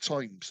couple of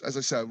times. As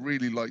I say, I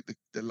really like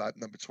the lad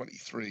number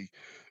 23,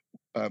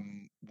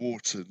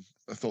 Wharton.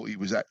 I thought he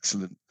was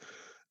excellent,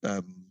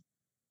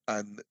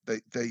 and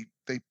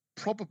they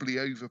probably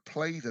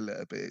overplayed a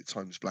little bit at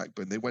times.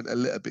 Blackburn, they went a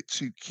little bit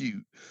too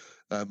cute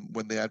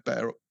when they had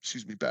better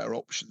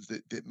options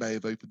that may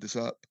have opened this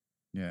up.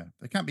 Yeah,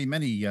 there can't be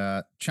many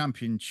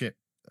championship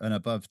and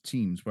above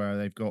teams where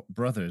they've got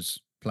brothers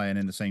playing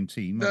in the same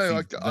team.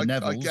 No,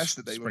 I guess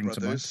that they were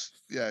brothers.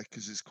 Yeah,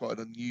 because it's quite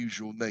an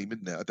unusual name,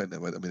 isn't it? I don't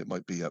know. I mean, it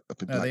might be up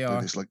in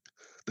Blackburn. It's like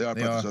they are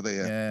brothers, are they?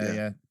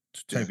 Yeah.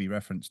 Toby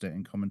referenced it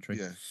in commentary.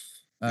 Yeah.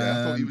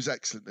 I thought he was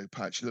excellent, though,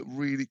 Patch. He looked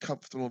really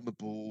comfortable on the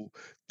ball,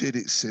 did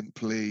it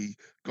simply,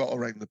 got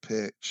around the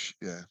pitch.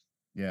 Yeah.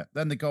 Yeah.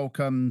 Then the goal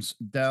comes,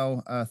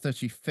 Del,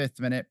 35th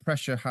minute.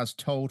 Pressure has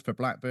told for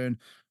Blackburn.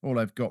 All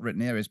I've got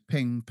written here is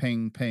ping,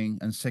 ping, ping,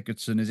 and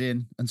Sigurdsson is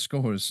in and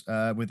scores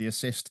with the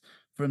assist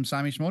from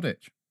Sammy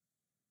Smodic.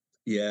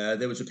 Yeah,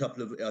 there was a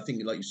couple of, I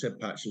think, like you said,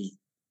 Patch, was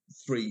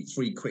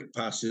three quick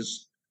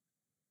passes.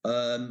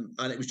 And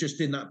it was just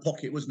in that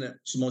pocket, wasn't it?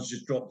 Someone's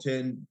just dropped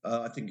in.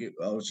 I think it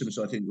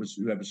was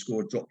whoever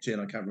scored dropped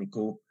in. I can't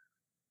recall.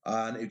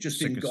 And it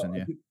just didn't got,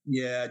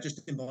 Sigurdsson,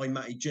 just in behind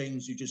Matty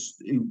James, who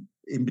just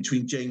in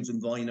between James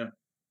and Viner.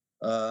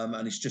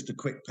 And it's just a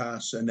quick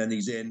pass, and then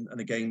he's in.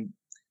 And again,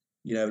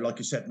 like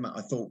I said, Matt,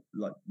 I thought,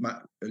 like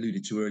Matt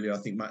alluded to earlier, I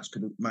think Max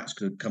could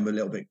have come a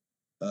little bit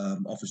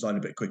off his line a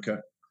bit quicker.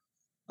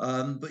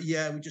 But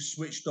yeah, we just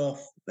switched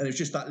off, and it was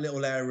just that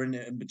little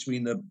area in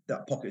between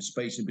that pocket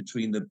space in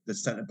between the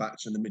centre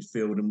backs and the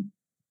midfield. And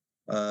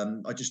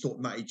I just thought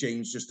Matty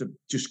James just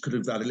could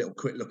have had a little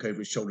quick look over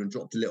his shoulder and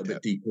dropped a little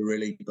bit deeper,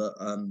 really. But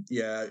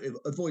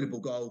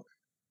avoidable goal,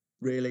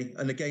 really.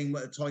 And again,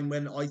 at a time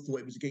when I thought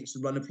it was against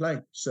the run of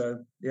play. So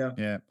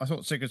yeah, I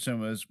thought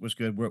Sigurdsson was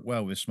good, worked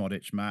well with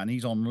Smodic, Matt, and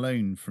he's on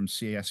loan from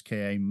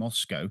CSKA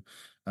Moscow.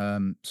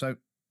 So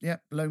yeah,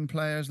 loan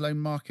players, loan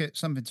market,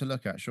 something to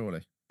look at,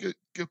 surely.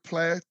 Good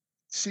player.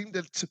 Seemed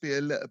to be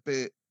a little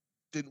bit,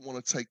 didn't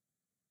want to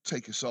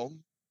take us on.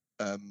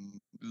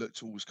 Looked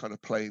to always kind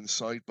of play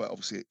inside, but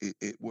obviously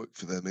it worked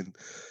for them. And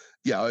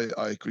yeah,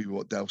 I agree with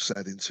what Del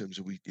said in terms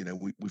of we've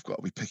got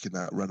to be picking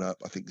that run up.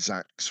 I think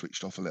Zach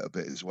switched off a little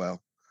bit as well.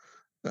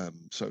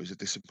 So it was a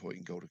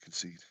disappointing goal to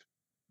concede.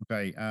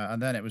 Okay, and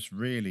then it was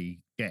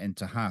really getting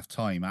to half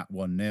time at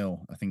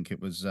 1-0. I think it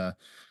was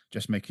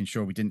just making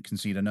sure we didn't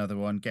concede another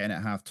one, getting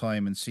at half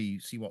time and see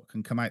what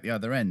can come out the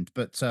other end.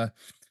 But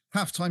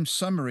halftime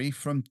summary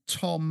from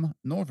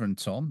Northern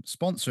Tom,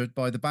 sponsored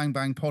by the Bang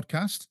Bang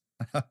podcast.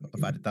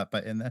 I've added that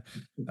bit in there.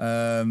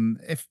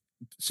 If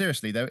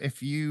seriously though,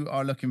 if you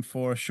are looking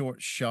for a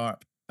short,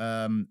 sharp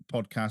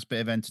podcast,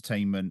 bit of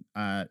entertainment,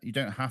 you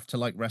don't have to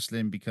like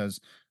wrestling, because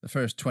the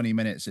first 20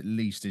 minutes at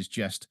least is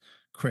just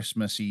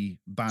Christmassy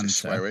banter. Just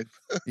swearing.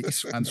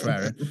 And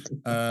swearing.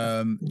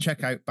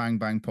 Check out Bang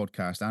Bang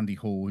podcast. Andy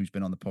Hall, who's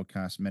been on the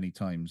podcast many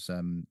times.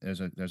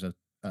 There's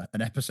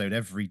an episode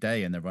every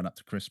day in the run up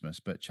to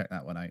Christmas, but check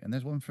that one out. And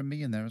there's one from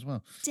me in there as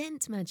well.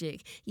 Dent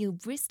Magic, your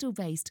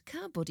Bristol-based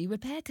car body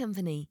repair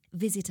company.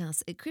 Visit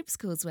us at Cribs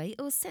Causeway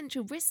or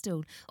Central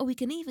Bristol, or we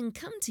can even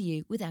come to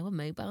you with our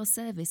mobile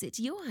service at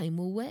your home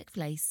or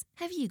workplace.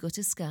 Have you got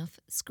a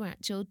scuff,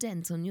 scratch or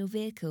dent on your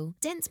vehicle?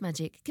 Dent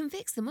Magic can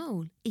fix them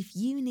all. If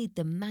you need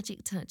the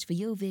magic touch for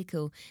your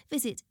vehicle,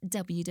 visit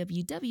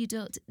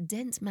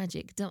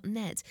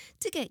www.dentmagic.net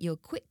to get your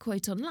quick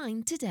quote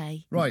online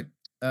today. Right.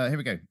 Here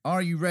we go.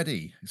 Are you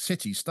ready?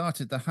 City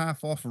started the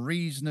half off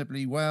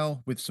reasonably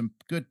well with some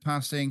good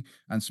passing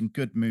and some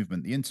good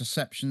movement. The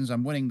interceptions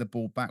and winning the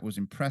ball back was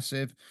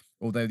impressive,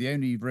 although the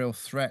only real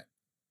threat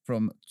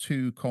from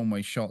 2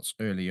 Conway shots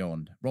early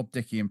on. Rob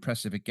Dickey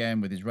impressive again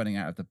with his running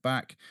out of the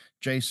back.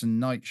 Jason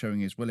Knight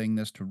showing his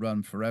willingness to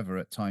run forever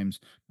at times,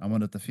 and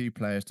one of the few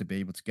players to be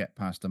able to get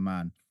past a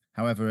man.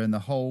 However, in the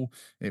whole,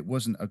 it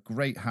wasn't a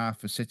great half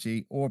for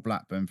City or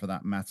Blackburn for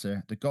that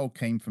matter. The goal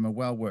came from a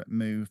well-worked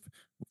move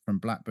from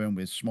Blackburn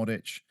with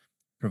Smodic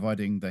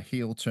providing the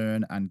heel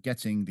turn and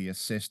getting the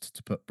assist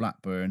to put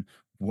Blackburn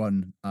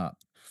 1 up.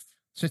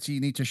 City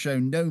need to show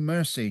no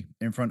mercy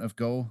in front of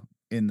goal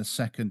in the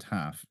second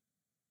half.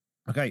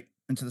 Okay,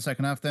 into the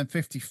second half then.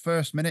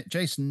 51st minute,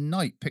 Jason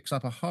Knight picks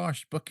up a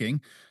harsh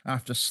booking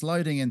after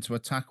sliding into a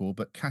tackle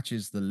but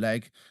catches the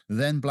leg.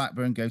 Then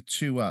Blackburn go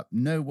 2 up.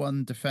 No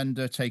one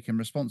defender taking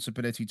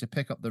responsibility to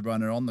pick up the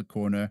runner on the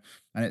corner,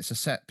 and it's a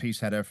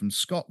set-piece header from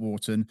Scott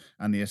Wharton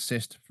and the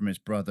assist from his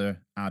brother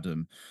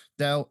Adam.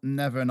 Del,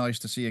 never nice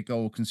to see a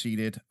goal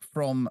conceded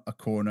from a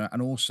corner,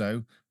 and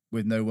also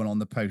with no one on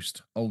the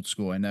post. Old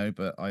school, I know,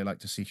 but I like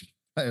to see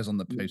players on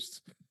the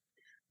posts.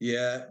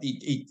 Yeah,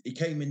 he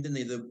came in, didn't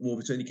he? The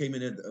Warburton. He came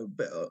in a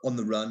bit on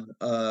the run,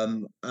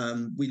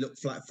 and we looked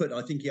flat-footed.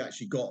 I think he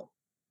actually got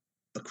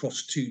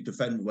across 2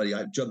 defenders. Well, he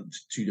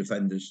out-jumped 2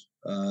 defenders,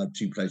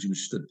 2 players who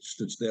stood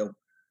still.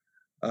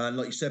 And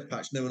like you said,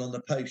 Patch, no one on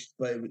the post.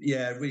 But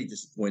yeah, really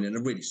disappointing, and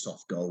a really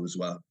soft goal as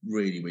well.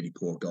 Really, really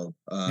poor goal.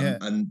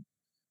 And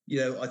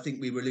I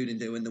think we were alluding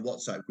to in the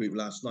WhatsApp group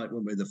last night,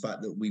 weren't we? The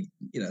fact that we,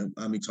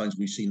 how many times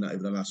we've seen that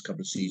over the last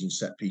couple of seasons,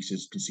 set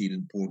pieces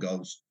conceding poor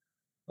goals.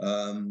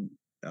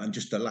 And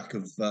just a lack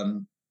of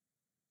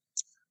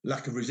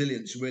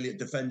resilience really at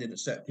defending at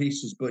set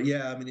pieces. But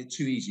yeah, I mean, it's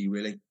too easy,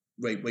 really,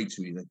 way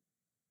too easy.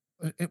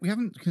 We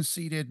haven't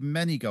conceded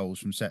many goals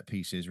from set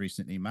pieces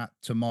recently, Matt,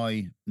 to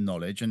my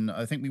knowledge, and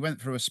I think we went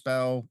through a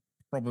spell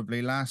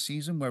probably last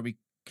season where we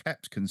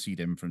kept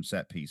conceding from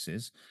set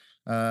pieces.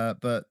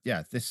 But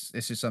yeah, this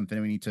is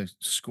something we need to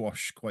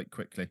squash quite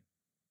quickly.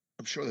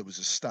 I'm sure there was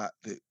a stat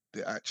that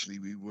actually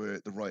we were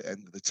at the right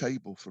end of the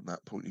table from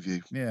that point of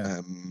view.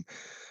 Yeah.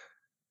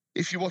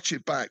 If you watch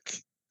it back,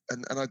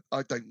 and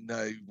I don't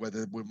know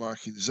whether we're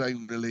marking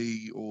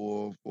zonally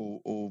or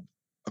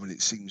I mean,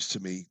 it seems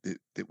to me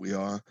that we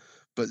are,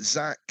 but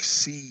Zach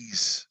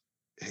sees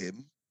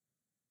him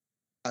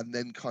and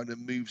then kind of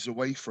moves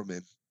away from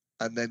him.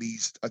 And then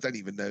I don't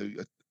even know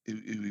who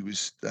he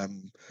was. I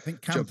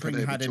think jumping Campering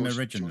over had him George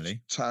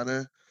originally.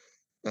 Tanner.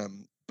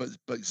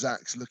 But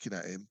Zach's looking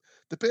at him.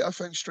 The bit I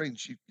found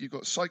strange, you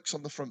got Sykes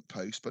on the front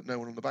post, but no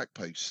one on the back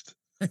post.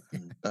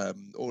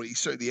 Or he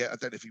certainly, I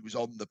don't know if he was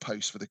on the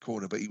post for the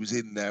corner, but he was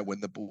in there when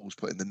the ball was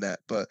put in the net.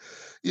 But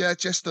yeah,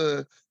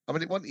 I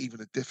mean, it wasn't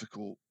even a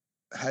difficult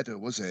header,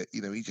 was it?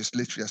 You know, he just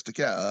literally has to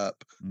get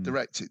up,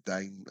 direct it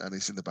down, and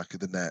it's in the back of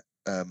the net.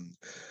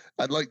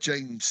 And like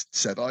James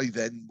said, I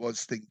then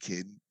was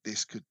thinking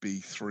this could be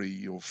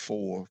 3 or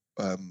 4.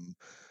 And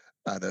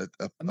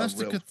that's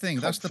the good thing.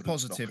 That's the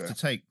confidence positive knocker. to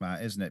take,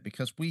 Matt, isn't it?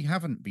 Because we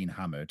haven't been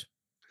hammered.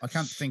 I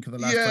can't think of the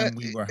last time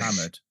we were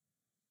hammered.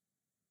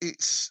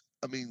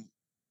 I mean,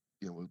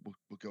 you know, we'll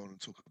go on and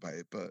talk about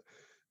it, but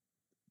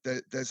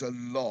there's a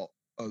lot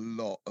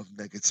of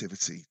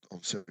negativity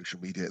on social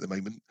media at the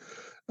moment.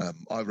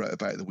 I wrote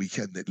about it the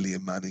weekend that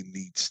Liam Manning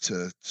needs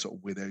to sort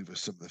of win over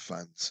some of the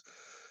fans.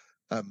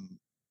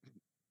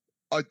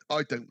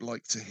 I don't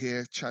like to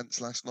hear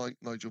chants last night,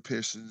 Nigel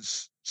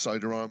Pearson's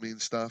Cider Army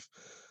and stuff.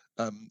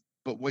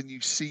 But when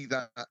you see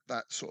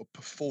that sort of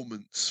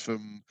performance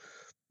from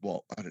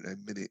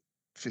minute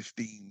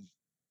 15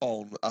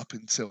 on up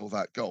until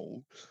that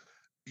goal,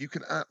 you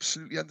can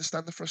absolutely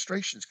understand the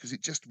frustrations because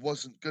it just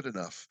wasn't good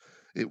enough.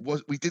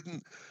 We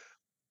didn't,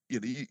 you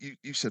know,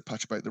 you said,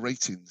 Patch, about the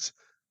ratings.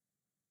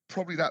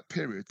 Probably that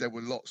period, there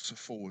were lots of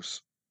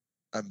 4s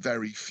and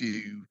very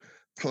few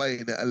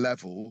playing at a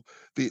level.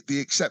 The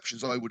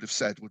exceptions I would have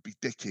said would be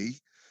Dickey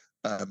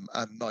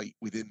and Knight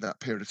within that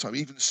period of time.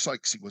 Even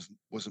Sykesy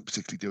wasn't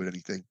particularly doing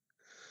anything.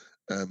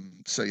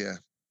 So yeah.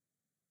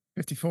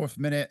 54th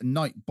minute,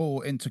 Knight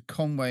ball into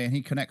Conway, and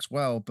he connects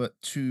well,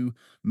 but too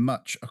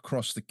much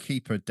across the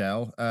keeper,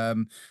 Del.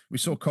 We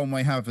saw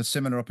Conway have a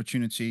similar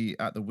opportunity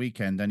at the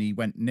weekend, and he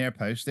went near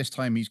post. This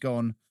time he's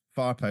gone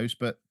far post,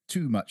 but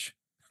too much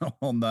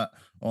on that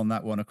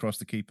one across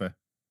the keeper.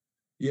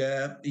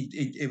 Yeah,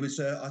 it was.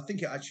 I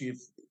think it actually,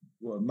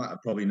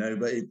 Matt probably know,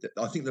 but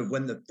I think that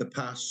when the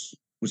pass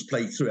was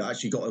played through,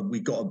 we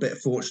got a bit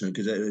fortunate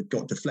because it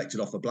got deflected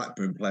off a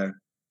Blackburn player.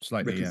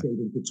 Slightly, yeah.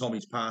 Into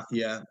Tommy's path,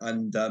 yeah,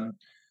 and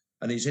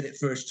he's hit it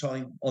first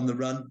time on the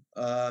run,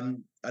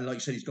 and like you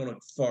said, he's gone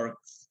far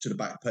to the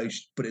back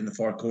post, put it in the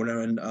far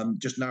corner, and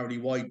just narrowly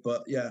wide.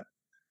 But yeah,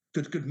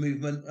 good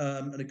movement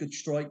and a good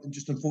strike, and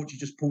just unfortunately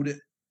just pulled it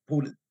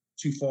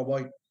too far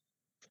wide.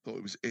 Thought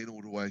it was in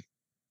all the way.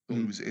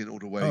 It was in all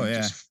the way. Oh,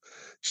 yeah.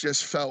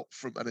 Just felt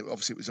from, and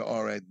obviously it was at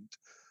our end.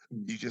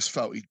 You just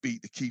felt he'd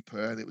beat the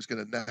keeper, and it was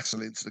going to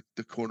nestle into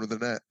the corner of the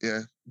net.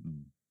 Yeah.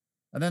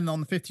 And then on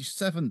the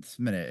 57th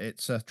minute,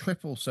 it's a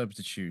triple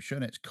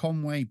substitution. It's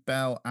Conway,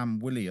 Bell,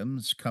 and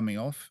Williams coming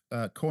off.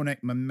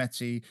 Cornick,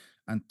 Mehmeti,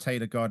 and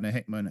Taylor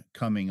Gardner-Hickman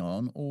coming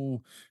on,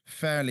 all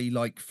fairly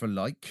like for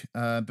like.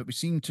 But we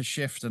seem to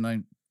shift, and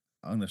I'm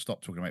going to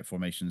stop talking about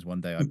formations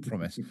one day, I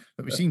promise.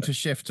 But we seem to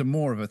shift to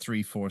more of a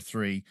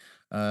 3-4-3.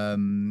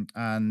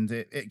 And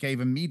it gave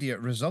immediate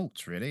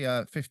results, really.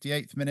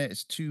 58th minute,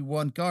 it's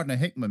 2-1.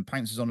 Gardner-Hickman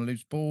pounces on a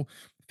loose ball,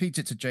 feeds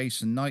it to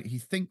Jason Knight. He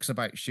thinks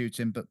about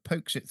shooting, but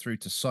pokes it through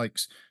to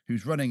Sykes,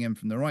 who's running in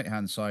from the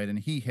right-hand side, and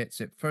he hits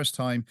it first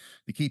time.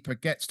 The keeper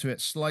gets to it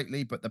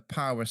slightly, but the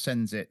power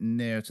sends it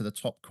near to the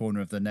top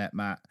corner of the net,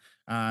 Matt,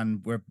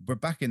 and we're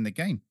back in the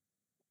game.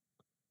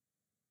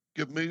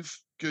 Good move.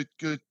 Good.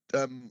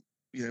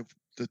 You know,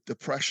 the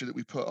pressure that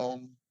we put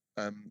on,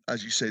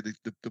 as you say,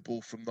 the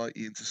ball from Knight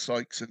into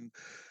Sykes, and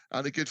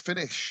a good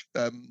finish.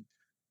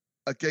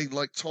 Again,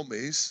 like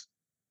Tommy's,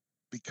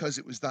 because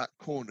it was that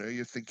corner,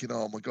 you're thinking,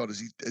 oh my God, has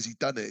he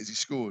done it? Has he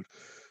scored?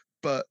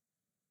 But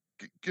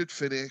good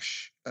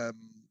finish.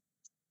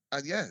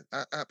 And yeah,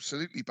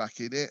 absolutely back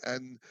in it.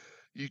 And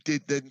you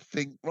did then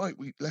think, right,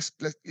 let's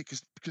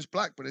because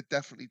Blackburn had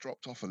definitely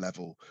dropped off a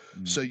level.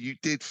 So you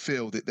did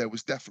feel that there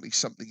was definitely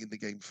something in the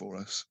game for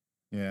us.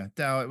 Yeah,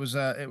 Dow, it was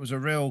a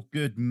real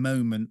good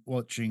moment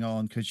watching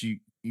on, because you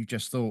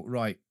just thought,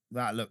 right,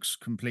 that looks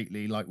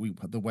completely like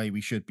the way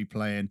we should be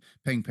playing.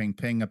 Ping, ping,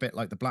 ping, a bit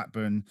like the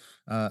Blackburn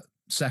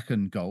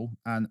second goal.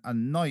 And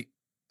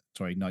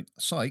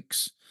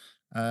Sykes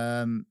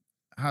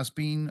has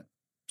been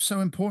so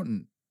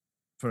important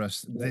for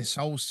us this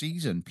whole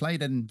season.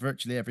 Played in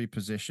virtually every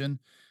position,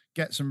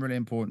 gets some really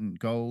important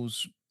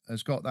goals,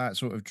 has got that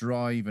sort of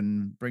drive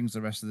and brings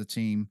the rest of the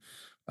team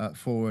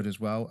forward as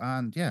well.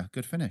 And yeah,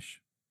 good finish.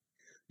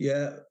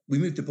 Yeah, we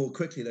moved the ball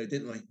quickly though,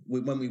 didn't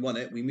we? When we won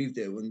it, we moved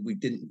it, and we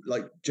didn't,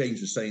 like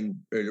James was saying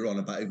earlier on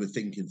about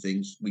overthinking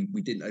things. We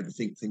didn't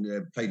overthink things.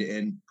 Played it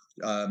in.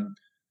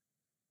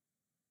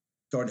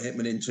 Gardner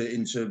Hickman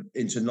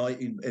into Knight,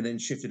 and then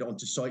shifted it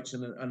onto Sykes,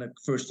 and a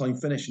first time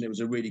finish, and it was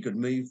a really good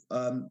move.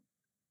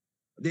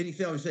 The only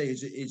thing I would say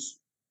is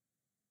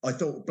I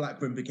thought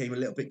Blackburn became a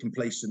little bit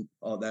complacent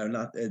out there,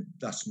 and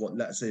that's what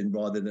let us in,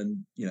 rather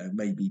than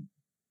maybe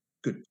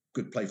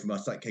good play from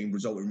us. That came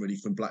resulting really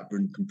from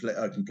Blackburn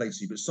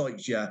complacency. But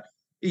Sykes, yeah,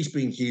 he's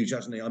been huge,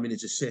 hasn't he? I mean,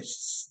 his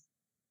assists.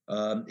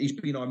 He's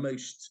been our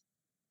most.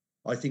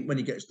 I think when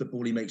he gets the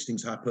ball, he makes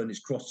things happen. His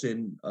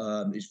crossing,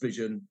 his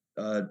vision.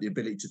 the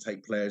ability to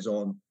take players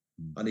on,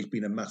 and he's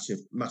been a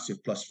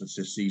massive plus for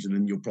this season.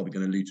 And you're probably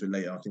going to allude to it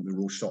later. I think we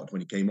were all shocked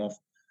when he came off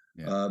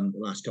the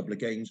last couple of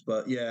games,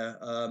 but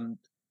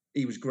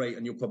he was great.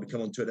 And you'll probably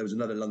come on to it. There was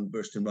another lung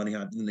bursting run he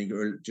had, didn't he,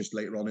 just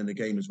later on in the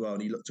game as well,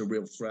 and he looked a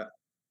real threat.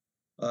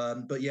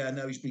 But yeah,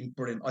 no, he's been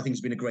brilliant. I think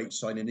he's been a great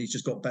signing. He's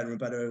just got better and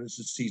better as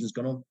the season's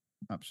gone on.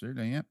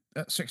 Absolutely, yeah.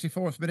 At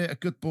 64th minute, a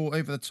good ball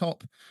over the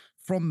top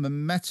from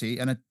Mehmeti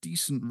and a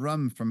decent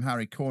run from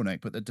Harry Cornick,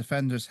 but the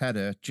defender's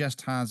header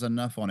just has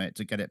enough on it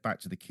to get it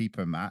back to the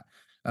keeper, Matt.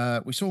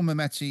 We saw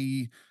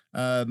Mehmeti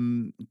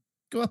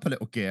go up a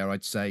little gear,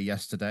 I'd say,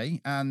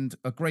 yesterday, and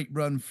a great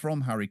run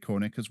from Harry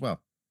Cornick as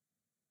well.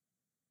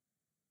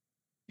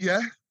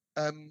 Yeah,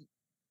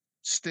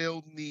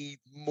 still need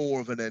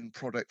more of an end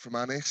product from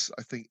Anis.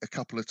 I think a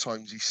couple of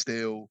times he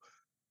still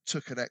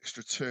took an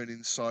extra turn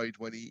inside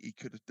when he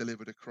could have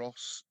delivered a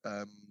cross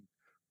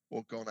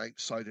or gone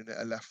outside and hit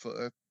a left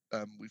footer.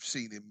 We've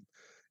seen him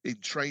in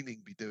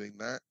training be doing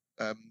that.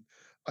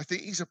 I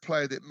think he's a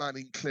player that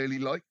Manning clearly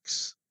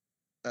likes.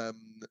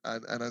 And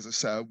as I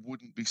say, I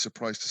wouldn't be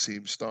surprised to see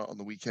him start on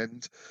the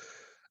weekend.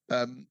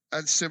 And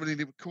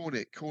similarly with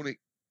Cornick.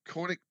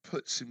 Cornick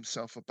puts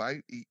himself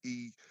about.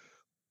 He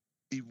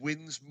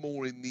wins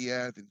more in the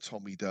air than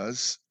Tommy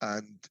does,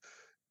 and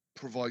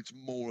provides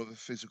more of a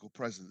physical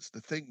presence.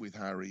 The thing with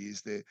Harry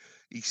is that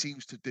he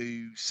seems to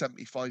do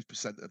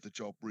 75% of the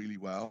job really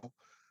well,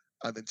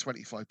 and then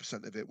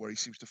 25% of it where he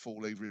seems to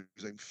fall over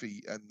his own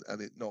feet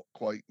and it not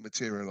quite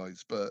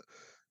materialise. But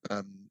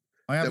I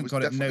haven't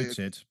got it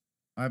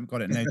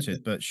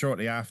noted, but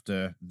shortly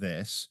after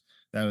this,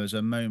 there was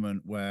a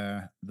moment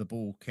where the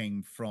ball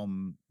came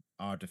from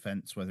our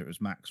defence, whether it was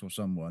Max or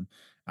someone,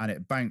 and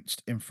it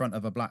bounced in front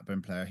of a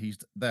Blackburn player. He's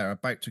there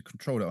about to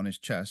control it on his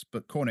chest,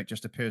 but Cornick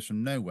just appears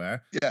from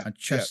nowhere and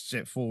chests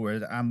it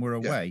forward, and we're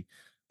away.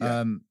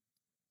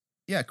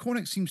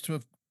 Cornick seems to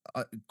have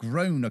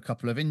grown a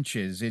couple of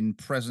inches in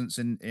presence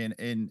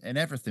in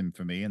everything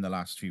for me in the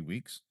last few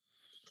weeks.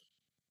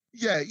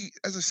 Yeah,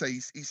 as I say,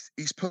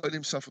 he's putting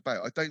himself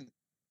about.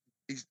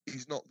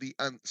 He's not the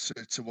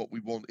answer to what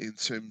we want in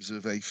terms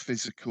of a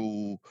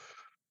physical.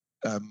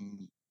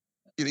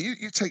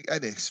 You take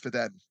Ennis for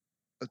them,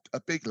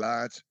 a big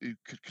lad who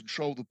could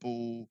control the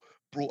ball,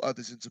 brought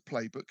others into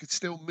play, but could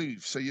still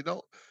move. So you're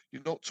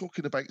not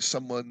talking about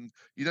someone.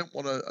 You don't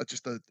want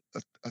just a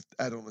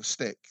head on a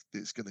stick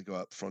that's going to go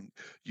up front.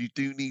 You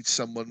do need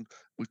someone.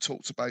 We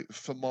talked about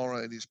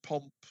Famara and his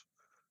pomp,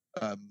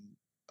 a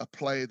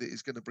player that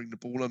is going to bring the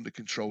ball under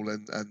control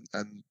and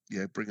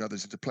bring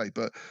others into play.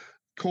 But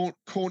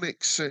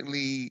Cornick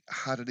certainly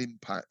had an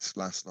impact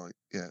last night.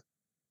 Yeah.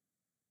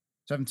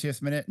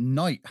 70th minute,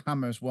 Knight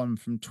hammers one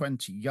from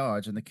 20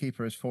 yards and the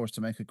keeper is forced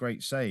to make a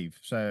great save.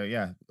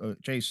 So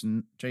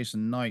Jason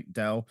Knight,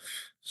 Del,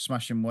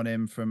 smashing one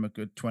in from a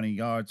good 20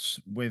 yards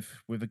with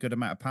a good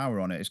amount of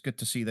power on it. It's good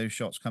to see those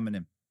shots coming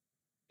in.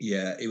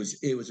 Yeah, it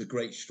was a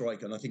great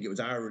strike, and I think it was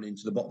Aaron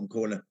into the bottom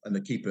corner, and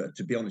the keeper,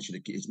 to be honest, the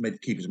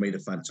keeper's made a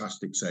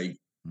fantastic save.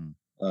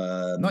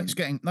 Knight's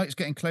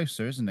getting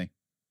closer, isn't he?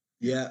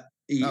 Yeah,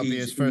 that'll be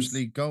his first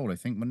league goal, I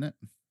think, wouldn't it?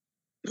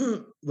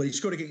 Well, he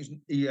scored against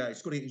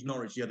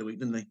Norwich the other week,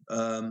 didn't he?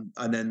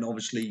 And then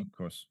obviously, of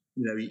course,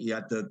 he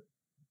had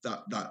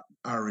that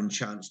Aaron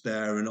chance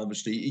there, and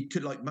obviously he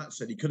could, like Matt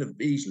said, he could have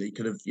easily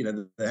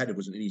the header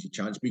wasn't an easy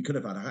chance, but he could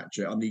have had a hat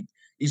trick. I mean,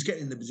 he's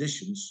getting the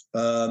positions,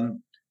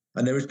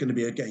 and there is going to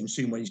be a game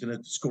soon when he's going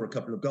to score a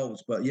couple of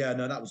goals. But yeah,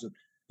 no,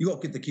 you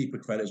got to give the keeper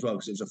credit as well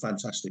because it was a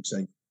fantastic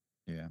save.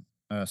 Yeah.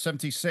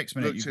 76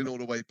 minutes. Looked in all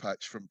the way,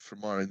 Patch,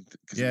 from our end,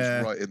 because it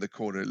was right in the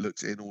corner. It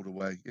looked in all the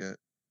way. Yeah.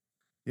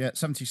 Yeah,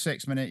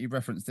 76 minute, you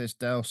referenced this,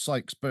 Del.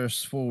 Sykes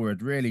bursts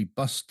forward, really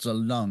busts a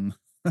lung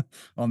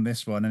on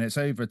this one, and it's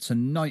over to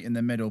Knight in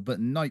the middle, but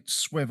Knight's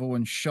swivel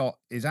and shot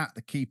is at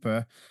the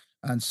keeper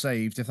and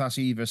saved. If that's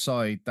either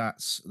side,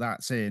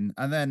 that's in.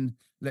 And then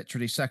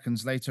literally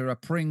seconds later, a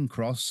Pring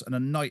cross and a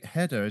Knight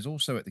header is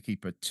also at the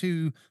keeper.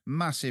 Two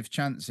massive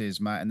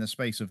chances, Matt, in the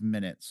space of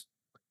minutes.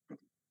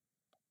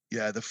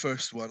 Yeah, the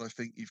first one, I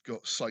think you've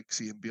got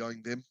Sykesian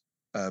behind him.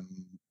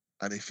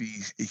 And if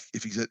he's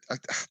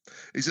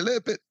a little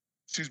bit,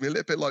 a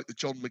little bit like the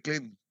John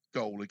McGlynn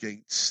goal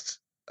against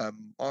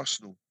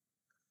Arsenal,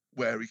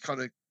 where he kind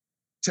of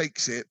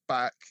takes it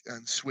back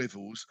and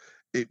swivels.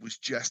 It was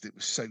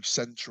so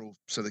central,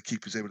 so the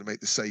keeper's able to make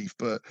the save.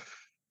 But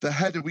the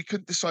header, we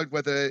couldn't decide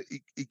whether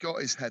he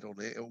got his head on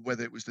it or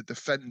whether it was the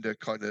defender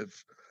kind of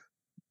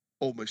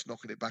almost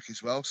knocking it back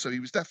as well. So he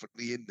was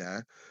definitely in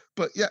there.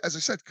 But yeah, as I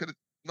said, he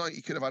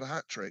could have had a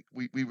hat trick.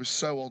 We were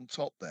so on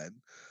top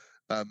then.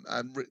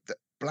 And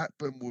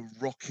Blackburn were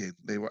rocking.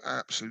 They were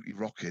absolutely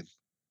rocking.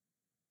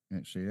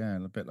 Actually, yeah,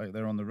 a bit like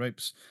they're on the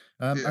ropes.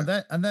 And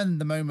then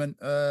the moment,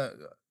 a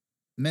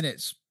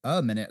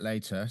minute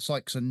later,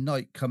 Sykes and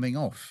Knight coming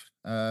off.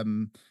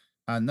 And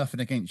nothing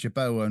against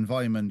Yeboah and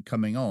Vyman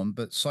coming on,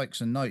 but Sykes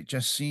and Knight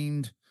just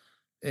seemed,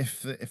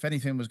 if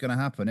anything was going to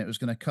happen, it was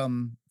going to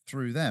come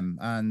through them.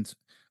 And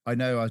I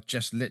know I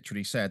just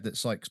literally said that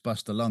Sykes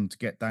bust a lung to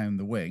get down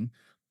the wing,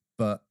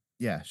 but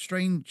yeah,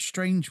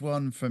 strange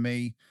one for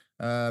me.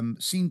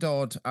 seemed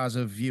odd as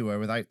a viewer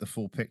without the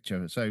full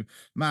picture. So,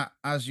 Matt,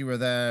 as you were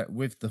there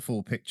with the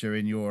full picture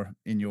in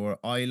your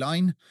eye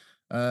line,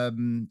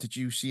 did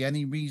you see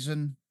any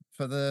reason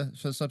for the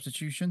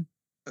substitution?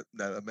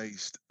 No,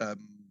 amazed.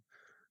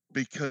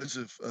 Because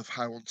of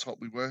how on top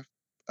we were.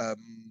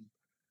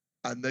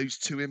 And those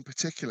two in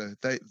particular,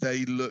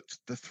 they looked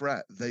the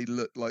threat. They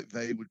looked like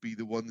they would be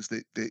the ones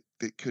that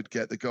could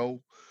get the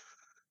goal.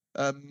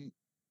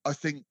 I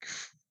think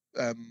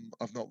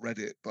I've not read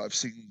it, but I've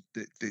seen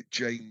that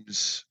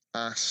James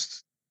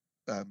asked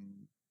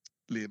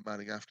Liam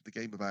Manning after the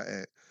game about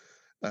it,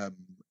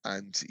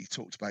 and he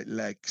talked about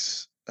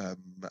legs and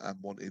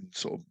wanting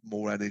sort of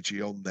more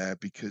energy on there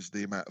because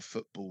the amount of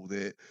football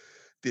that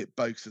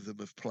both of them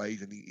have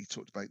played, and he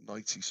talked about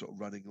 90 sort of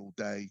running all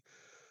day,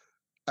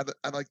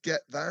 and I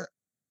get that.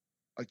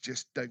 I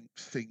just don't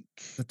think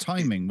the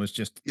timing was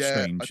just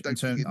strange. I don't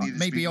think it needed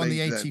maybe to be on the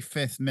made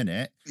 85th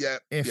minute. Yeah.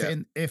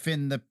 If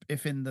in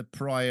the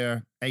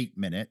prior 8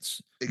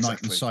 minutes, Knight and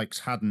Exactly. Sykes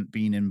hadn't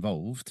been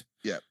involved.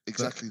 Yeah,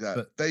 exactly that.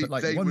 But They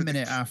like they 1 were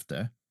minute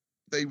after,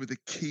 they were the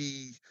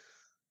key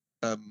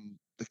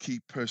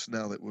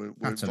personnel that were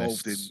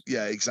involved in. catalysts.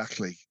 Yeah,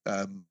 exactly.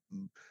 And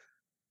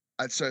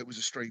so it was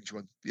a strange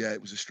one. Yeah,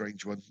 it was a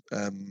strange one.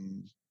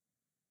 And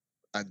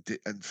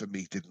for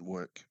me didn't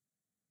work.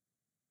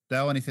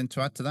 Del, anything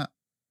to add to that?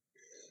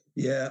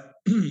 Yeah,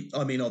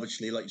 I mean,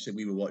 obviously, like you said,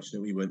 we were watching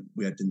it.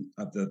 We didn't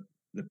have the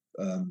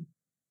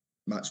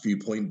Matt's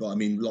viewpoint, but I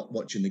mean,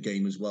 watching the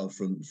game as well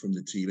from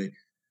the TV.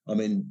 I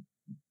mean,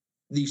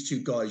 these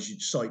two guys,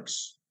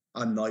 Sykes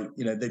and Knight,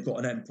 you know, they've got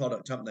an end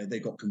product, haven't they?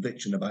 They've got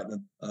conviction about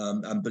them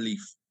and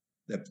belief.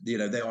 You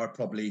know, they are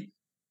probably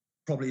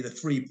the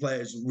three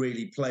players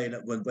really playing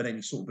at when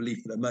any sort of belief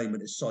at the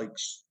moment is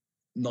Sykes,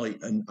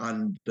 Knight,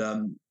 and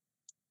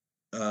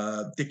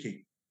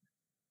Dickey.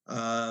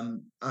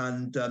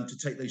 To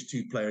take those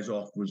two players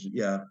off was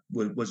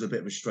a bit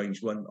of a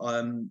strange one.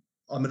 I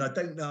mean, I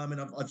don't know. I mean,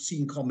 I've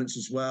seen comments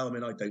as well. I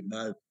mean, I don't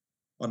know.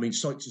 I mean,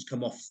 Sykes has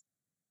come off.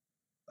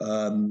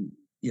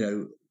 You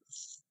know,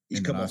 he's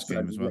come off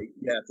game as well.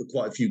 For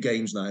quite a few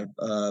games now.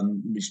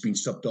 He's been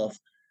subbed off.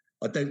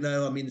 I don't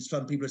know. I mean,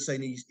 some people are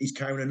saying he's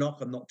carrying a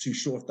knock. I'm not too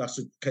sure if that's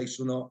the case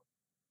or not.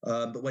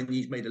 But when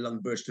he's made a lung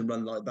burst and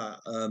run like that,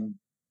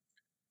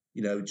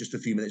 you know, just a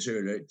few minutes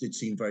earlier, it did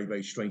seem very,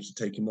 very strange to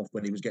take him off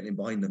when he was getting in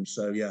behind them.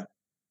 So, yeah.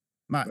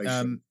 Matt,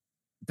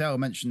 Del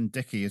mentioned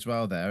Dickey as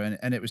well there,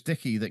 and it was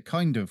Dickey that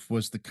kind of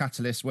was the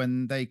catalyst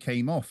when they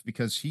came off,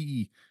 because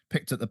he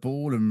picked up the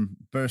ball and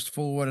burst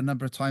forward a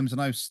number of times,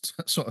 and I was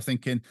sort of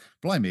thinking,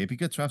 blimey, it'd be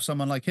good to have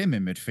someone like him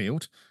in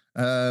midfield.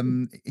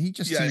 He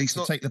just seemed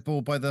to take the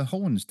ball by the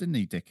horns, didn't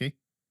he, Dickey?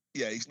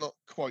 Yeah, he's not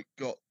quite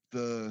got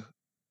the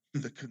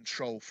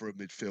control for a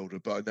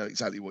midfielder, but I know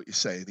exactly what you're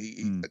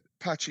saying.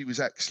 Patchy was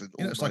excellent.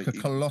 He looks like a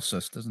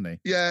colossus, doesn't he?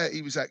 Yeah,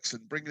 he was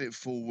excellent, bringing it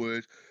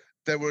forward.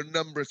 There were a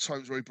number of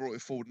times where he brought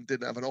it forward and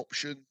didn't have an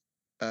option,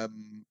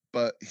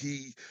 but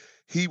he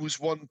was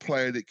one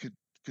player that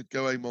could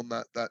go home on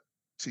that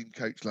team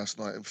coach last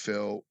night and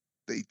feel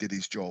that he did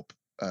his job.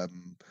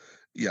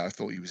 Yeah, I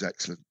thought he was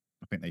excellent.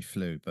 I think they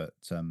flew, but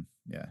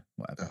yeah,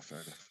 whatever. Oh, fair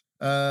enough.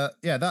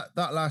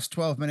 That last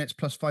 12 minutes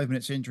plus 5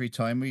 minutes injury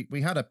time,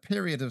 we had a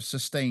period of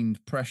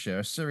sustained pressure,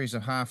 a series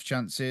of half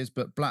chances,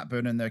 but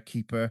Blackburn and their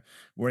keeper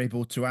were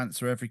able to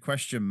answer every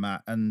question,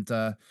 Matt, and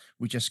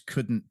we just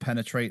couldn't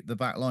penetrate the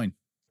back line.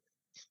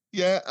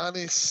 Yeah,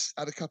 Anis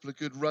had a couple of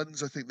good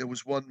runs. I think there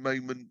was one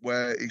moment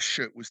where his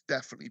shirt was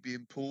definitely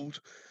being pulled,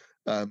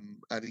 and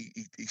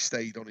he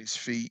stayed on his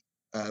feet.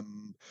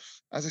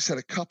 As I said,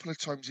 a couple of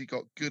times he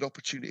got good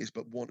opportunities,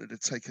 but wanted to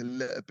take a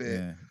little bit.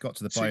 Yeah, got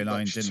to the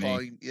byline,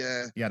 didn't he?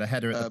 Yeah, he had a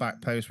header at the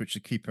back post, which the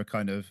keeper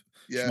kind of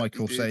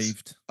Schmeichel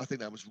saved. I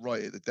think that was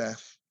right at the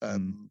death.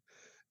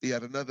 He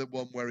had another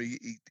one where he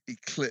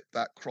clipped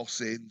that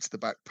cross into the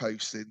back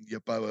post, and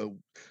Yeboah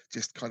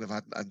just kind of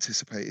hadn't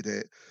anticipated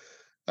it.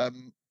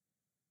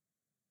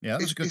 Yeah,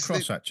 that was a good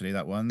cross, actually,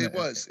 that one. It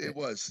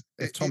was.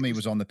 If Tommy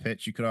was on the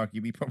pitch, you could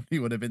argue he probably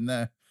would have been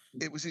there.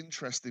 It was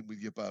interesting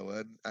with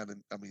Yeboah,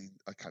 and I mean,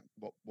 I can't.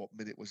 What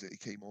minute was it he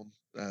came on?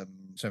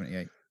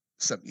 78.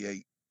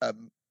 78.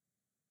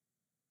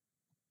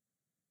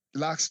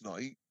 Last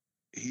night,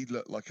 he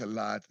looked like a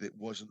lad that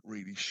wasn't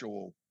really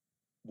sure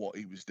what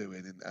he was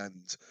doing,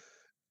 and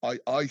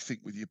I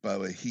think with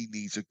Yeboah, he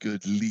needs a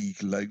good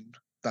league loan.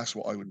 That's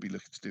what I would be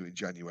looking to do in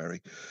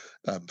January,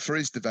 for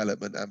his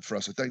development and for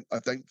us. I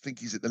don't think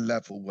he's at the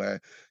level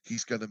where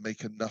he's going to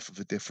make enough of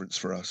a difference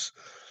for us.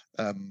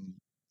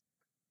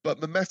 But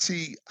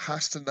Mehmeti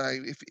has to now,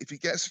 if he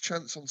gets a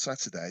chance on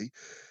Saturday,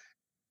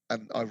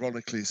 and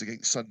ironically it's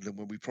against Sunderland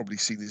when we've probably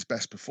seen his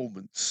best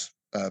performance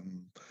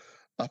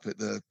up at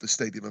the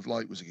Stadium of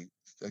Light was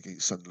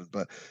against Sunderland,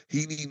 but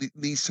he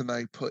needs to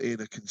now put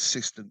in a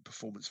consistent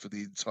performance for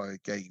the entire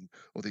game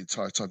or the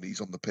entire time that he's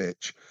on the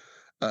pitch.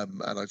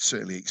 And I'd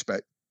certainly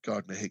expect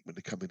Gardner Hickman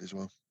to come in as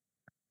well.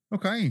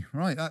 Okay,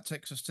 right. That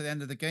takes us to the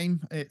end of the game.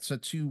 It's a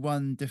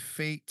 2-1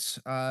 defeat.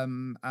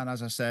 And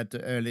as I said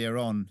earlier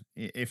on,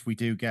 if we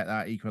do get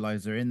that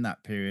equaliser in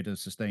that period of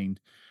sustained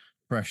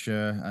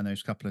pressure and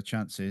those couple of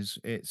chances,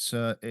 it's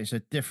a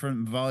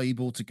different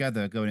vibe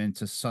altogether going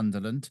into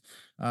Sunderland.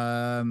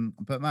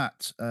 But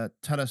Matt,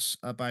 tell us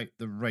about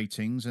the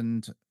ratings,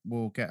 and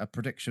we'll get a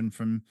prediction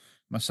from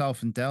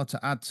myself and Del to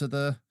add to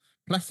the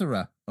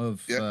plethora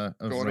of Go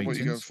on, ratings. what are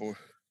you going for?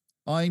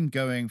 I'm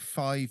going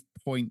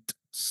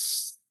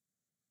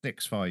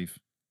 5.65.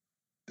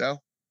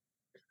 Del?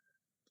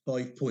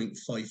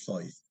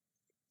 5.55.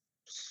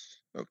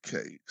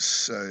 Okay,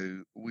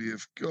 so we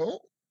have got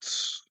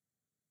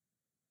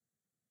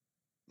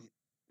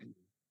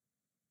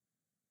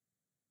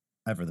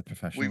Ever the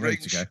professional. we Ready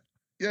to go. range.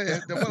 Yeah.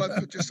 No, well,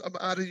 I'm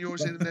adding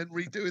yours in and then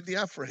redoing the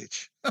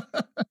average,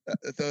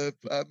 the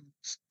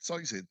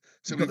sizing.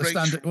 So You've we got the range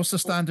standard. from What's the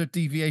standard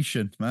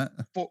deviation, Matt?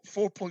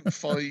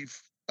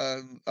 4.5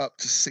 up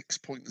to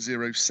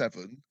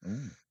 6.07.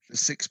 Ooh. The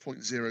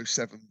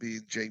 6.07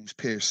 being James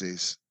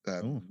Pierce's.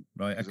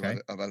 Right,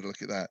 okay. I've had a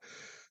look at that.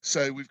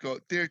 So we've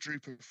got Deirdre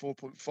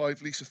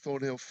 4.5, Lisa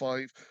Thornhill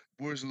 5,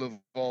 Wurzel of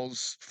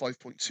Oz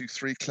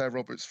 5.23, Claire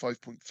Roberts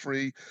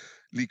 5.3,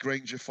 Lee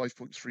Granger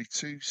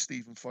 5.32,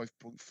 Stephen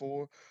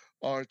 5.4,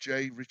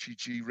 RJ Richie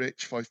G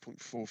Rich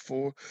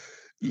 5.44,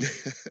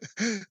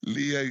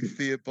 Leo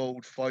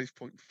Theobald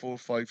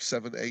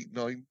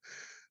 5.45789.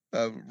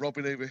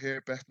 Robin over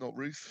here, Beth Not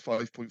Ruth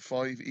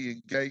 5.5,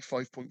 Ian Gay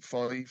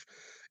 5.5.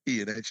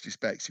 Ian edged his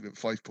bets. He went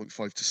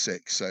 5.5 to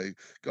 6. So,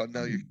 God,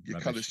 now your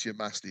colours to your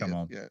mast, Ian. Come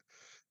on. Yeah.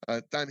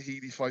 Dan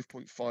Healy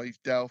 5.5,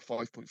 Dell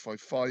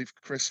 5.55,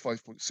 Chris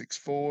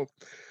 5.64,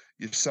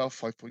 yourself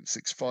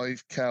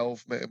 5.65,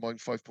 Kelv, mate of mine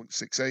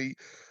 5.68,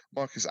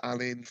 Marcus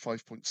Allen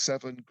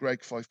 5.7,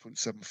 Greg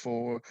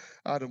 5.74,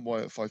 Adam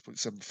Wyatt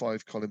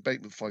 5.75, Colin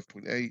Bateman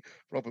 5.8,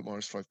 Robert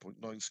Morris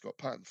 5.9, Scott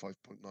Patton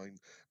 5.9,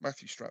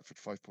 Matthew Stratford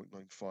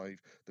 5.95,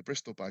 the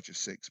Bristol Badger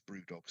 6,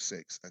 Brewdog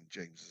 6, and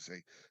James is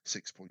a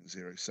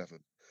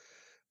 6.07.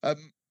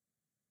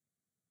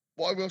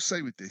 What I will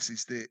say with this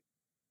is that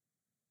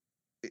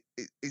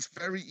it's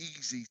very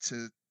easy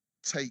to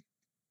take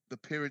the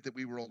period that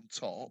we were on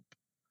top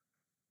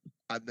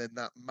and then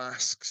that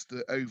masks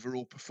the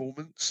overall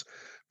performance,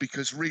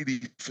 because really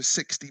for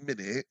 60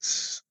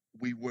 minutes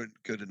we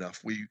weren't good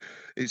enough.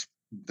 It's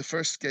the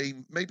first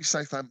game, maybe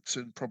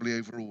Southampton probably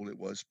overall it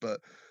was, but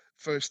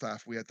first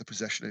half we had the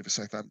possession over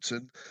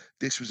Southampton.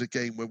 This was a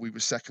game where we were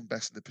second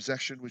best in the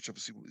possession, which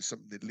obviously was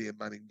something that Liam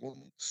Manning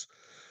wants.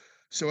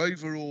 So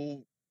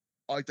overall,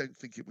 I don't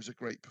think it was a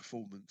great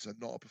performance,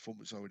 and not a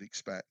performance I would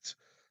expect.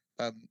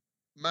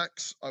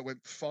 Max, I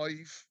went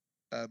 5.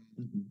 I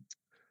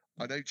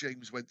know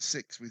James went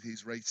 6 with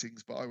his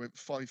ratings, but I went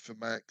 5 for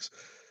Max.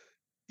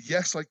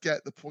 Yes, I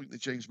get the point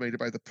that James made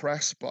about the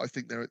press, but I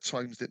think there are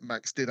times that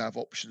Max did have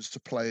options to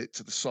play it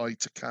to the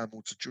side, to Cam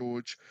or to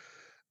George.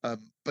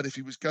 But if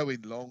he was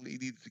going long, he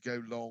needed to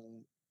go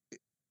long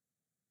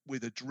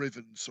with a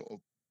driven sort of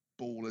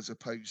ball as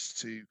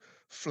opposed to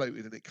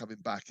floating and it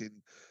coming back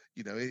in.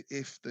 You know,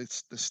 if the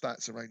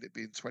stats around it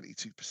being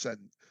 22%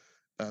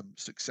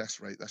 success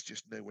rate, that's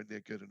just nowhere near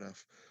good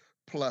enough.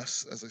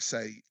 Plus, as I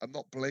say, I'm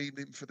not blaming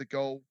him for the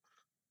goal,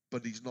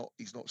 but he's not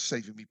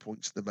saving me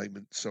points at the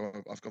moment. So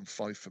I've gone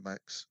 5 for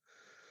Max.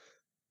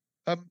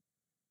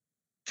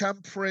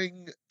 Cam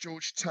Pring,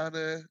 George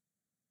Tanner,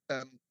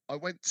 I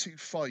went 2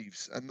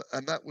 5s,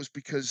 and that was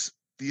because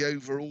the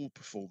overall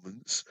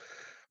performance,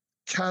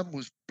 Cam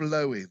was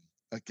blowing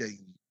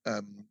again.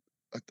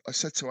 I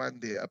said to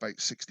Andy at about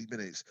 60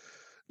 minutes,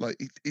 like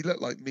he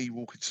looked like me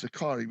walking to the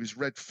car. He was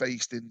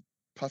red-faced, in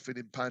puffing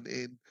and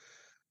panting.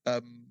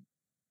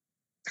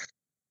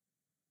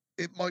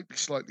 It might be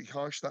slightly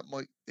harsh.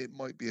 It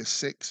might be a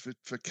 6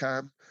 for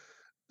Cam.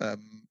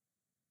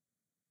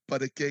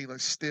 But again, I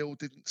still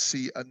didn't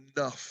see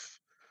enough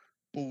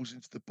balls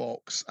into the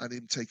box and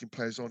him taking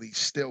players on. He's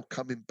still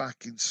coming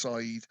back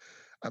inside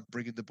and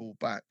bringing the ball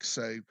back.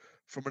 So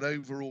from an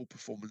overall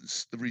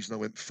performance, the reason I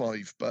went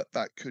 5, but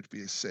that could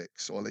be a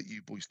 6. So I'll let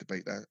you boys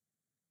debate that.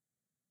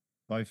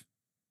 5.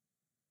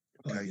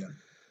 Okay.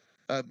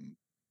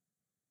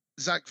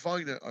 Zach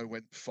Viner, I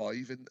went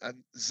 5,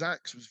 and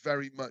Zach's was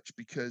very much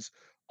because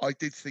I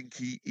did think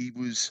he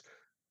was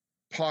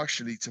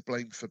partially to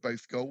blame for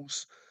both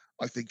goals.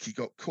 I think he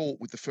got caught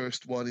with the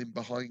first one in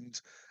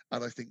behind,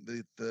 and I think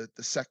the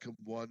second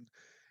one,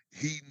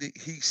 he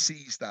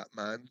sees that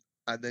man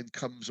and then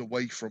comes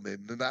away from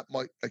him, and that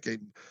might,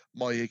 again,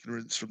 my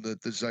ignorance from the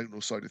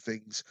zonal side of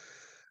things.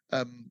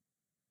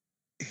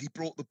 He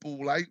brought the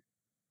ball out,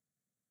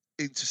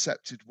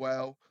 intercepted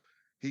well.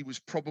 He was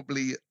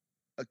probably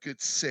a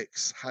good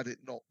 6 had it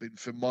not been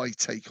for my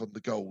take on the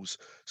goals.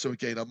 So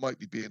again, I might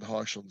be being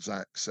harsh on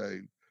Zach. So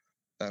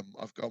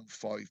I've gone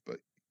 5, but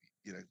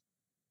you know,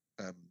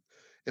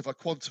 if I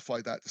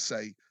quantify that to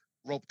say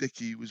Rob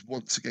Dickey was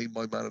once again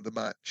my man of the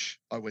match,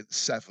 I went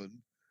 7.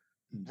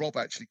 Rob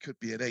actually could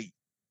be an 8,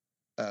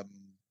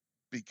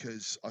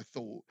 because I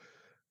thought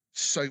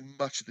so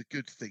much of the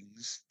good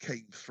things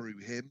came through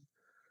him.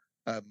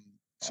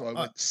 So I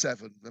went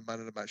 7, the man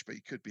of the match, but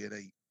he could be an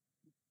 8.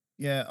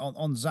 Yeah,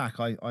 on Zach,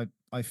 I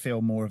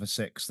feel more of a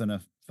 6 than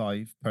a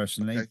 5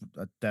 personally. Okay.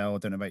 Dale, I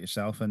don't know about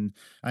yourself, and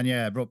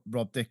yeah,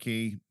 Rob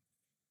Dickey,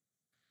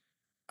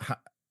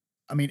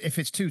 I mean, if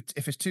it's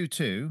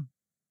 2-2,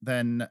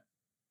 then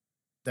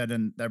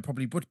there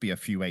probably would be a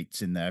few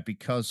 8s in there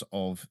because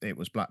of it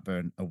was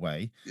Blackburn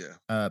away. Yeah.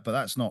 But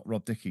that's not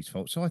Rob Dickey's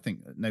fault. So I think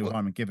no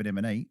harm in giving him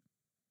an 8.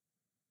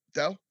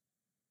 Del?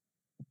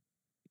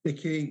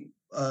 Dickey,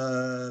 I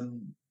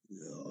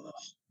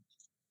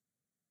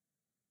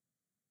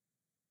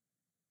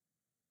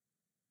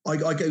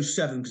go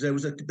 7 because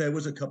there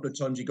was a couple of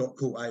times he got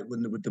caught out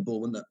with the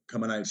ball, wasn't it?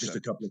 Coming out just a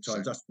couple of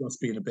times. That's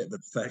being a bit of a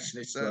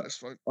perfectionist. No, that's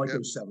fine. I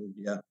go 7,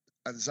 yeah.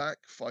 And Zach,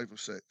 5 or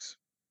 6?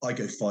 I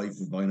go 5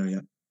 with Vino,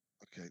 yeah.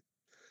 Okay.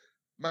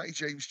 Matty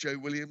James, Joe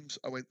Williams,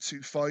 I went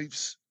 2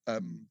 5s.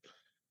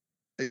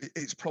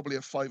 It's probably a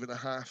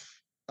 5.5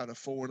 and a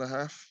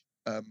 4.5.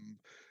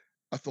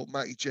 I thought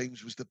Matty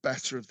James was the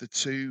better of the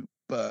two,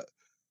 but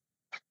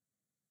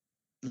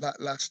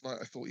last night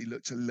I thought he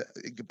looked in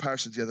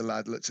comparison to the other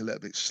lad, looked a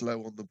little bit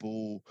slow on the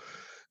ball.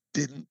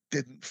 Didn't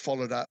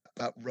follow that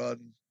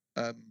run,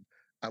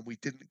 and we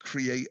didn't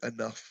create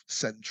enough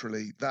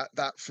centrally.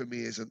 That for me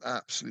is an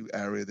absolute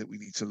area that we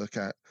need to look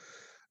at.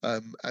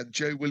 And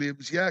Joe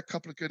Williams, yeah, a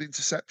couple of good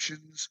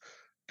interceptions,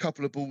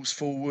 couple of balls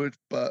forward,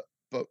 but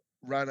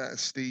ran out of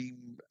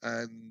steam,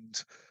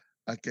 and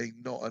again,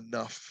 not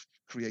enough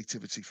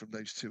creativity from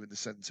those two in the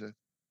centre.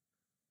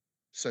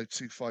 So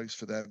 2 5s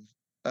for them.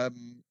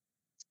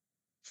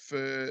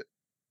 For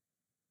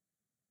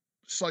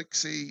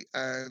Sykesy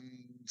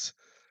and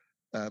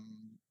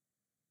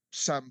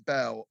Sam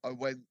Bell, I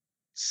went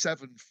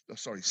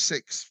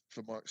 6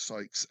 for Mark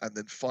Sykes and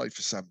then 5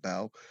 for Sam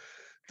Bell.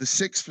 The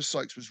 6 for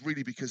Sykes was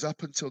really because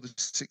up until the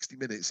 60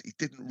 minutes, he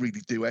didn't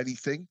really do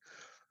anything.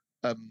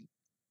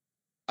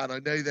 And I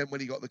know then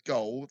when he got the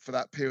goal for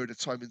that period of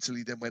time until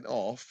he then went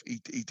off, he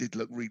did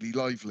look really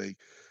lively.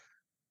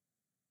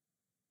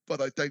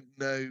 But I don't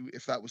know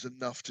if that was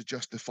enough to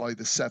justify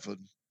the 7.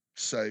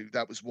 So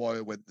that was why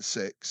I went the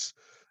 6.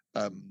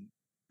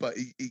 But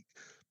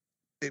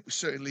it was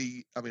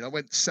certainly, I mean, I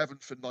went 7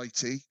 for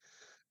 90.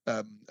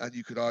 And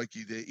you could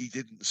argue that he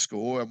didn't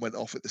score and went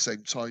off at the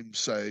same time.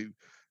 So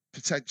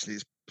potentially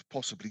it's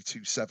possibly 2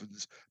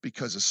 7s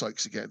because of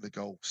Sykes getting the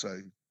goal. So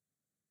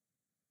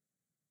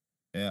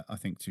yeah, I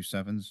think 2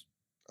 7s.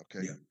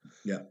 Okay.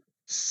 Yeah.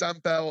 Sam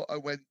Bell, I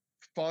went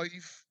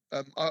 5.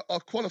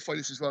 I'll qualify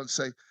this as well and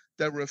say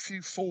there were a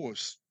few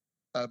 4s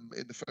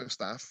in the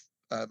first half,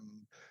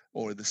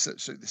 or in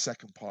certainly the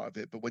second part of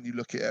it. But when you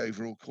look at it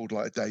overall, called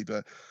like a day.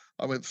 But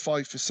I went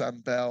 5 for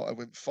Sam Bell. I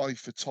went 5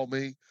 for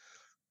Tommy.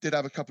 Did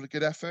have a couple of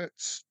good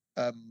efforts,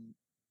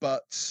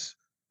 but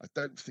I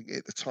don't think it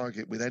hit the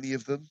target with any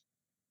of them.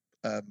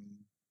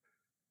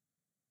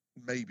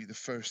 Maybe the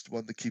first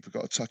one the keeper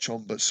got a touch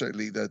on, but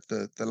certainly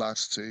the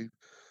last 2.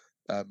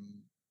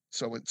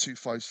 So I went 2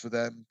 5s for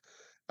them.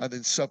 And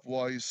then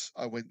sub-wise,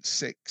 I went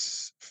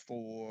 6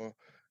 for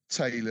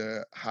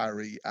Taylor,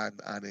 Harry, and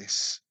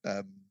Anis.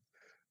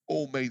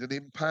 All made an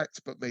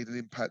impact, but made an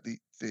impact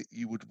that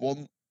you would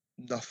want.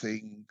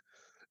 Nothing,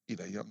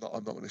 I'm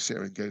not going to sit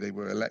here and go they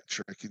were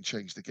electric and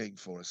changed the game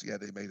for us. Yeah,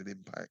 they made an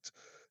impact,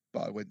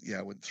 but I went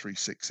 3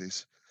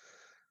 6s.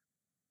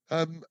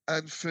 And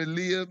for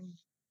Liam,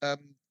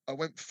 I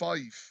went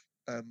 5.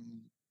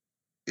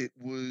 It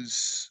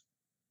was,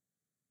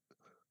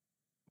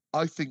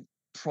 I think,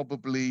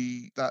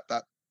 probably that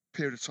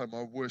period of time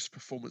our worst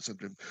performance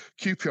under him.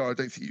 QPR, I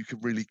don't think you can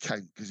really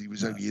count because he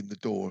was only in the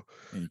door.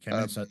 Yeah, you came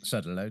in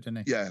said hello,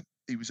 didn't he? Yeah,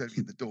 he was only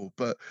in the door,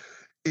 but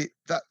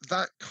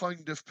that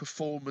kind of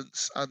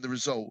performance and the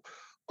result,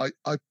 I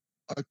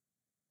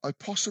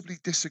possibly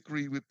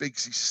disagree with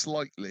Biggsy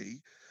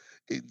slightly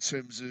in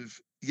terms of,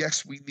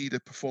 yes, we need a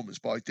performance,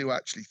 but I do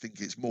actually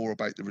think it's more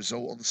about the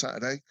result on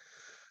Saturday,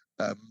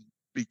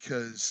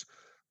 because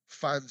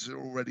fans are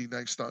already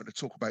now starting to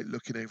talk about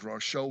looking over our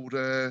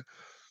shoulder.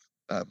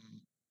 I'm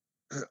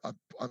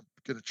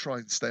going to try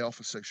and stay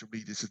off of social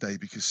media today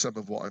because some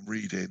of what I'm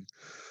reading,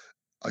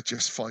 I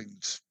just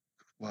find,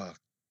 well,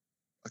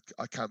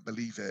 I can't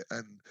believe it.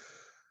 And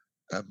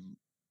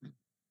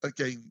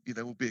again,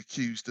 we'll be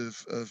accused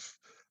of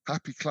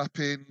happy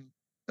clapping,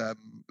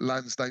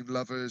 Lansdowne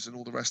lovers and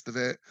all the rest of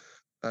it.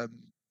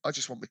 I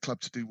just want the club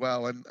to do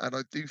well. And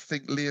I do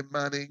think Liam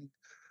Manning,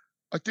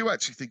 I do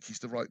actually think he's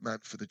the right man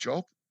for the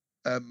job.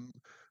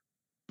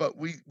 But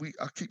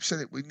I keep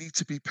saying it, we need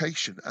to be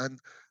patient. And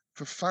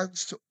for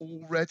fans to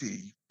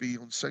already be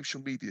on social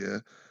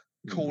media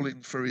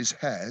calling for his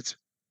head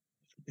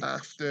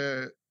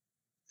after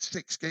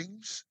 6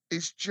 games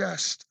is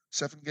just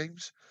 7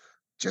 games,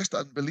 just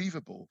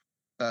unbelievable.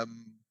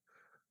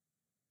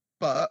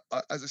 But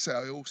as I say,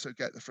 I also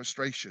get the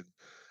frustration.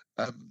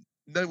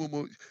 No one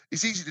will.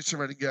 It's easy to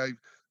turn around and go,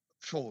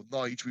 "Sure,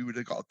 Nige, we would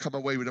have got to come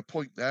away with a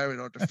point there, and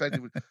our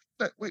defending would."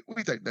 No,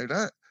 we don't know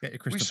that. Get your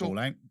crystal ball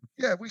out.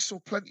 Yeah, we saw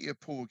plenty of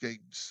poor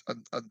games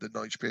under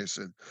Nige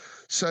Pearson.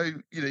 So,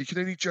 you can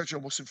only judge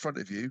on what's in front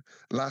of you.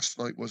 Last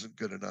night wasn't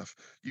good enough.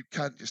 You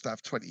can't just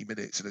have 20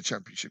 minutes in a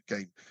championship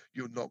game.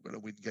 You're not going to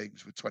win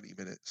games with 20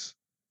 minutes.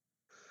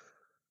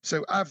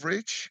 So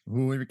average.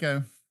 Ooh, here we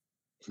go.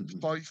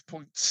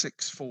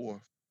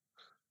 5.64,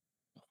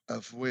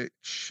 of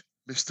which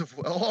Mr.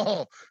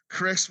 Oh,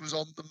 Chris was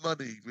on the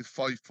money with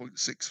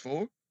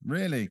 5.64.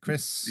 Really,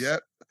 Chris? Yeah.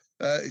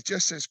 It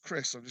just says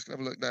Chris. I'm just going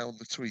to have a look now on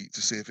the tweet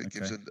to see if it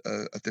gives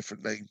a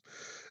different name.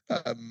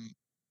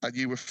 And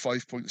you were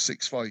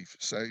 5.65.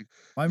 So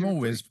I'm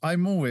always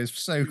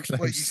so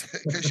close.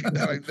 Because you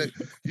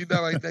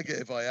know how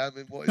negative I am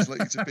and what it's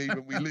likely to be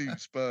when we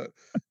lose. But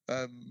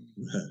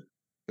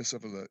let's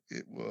have a look.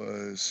 It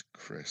was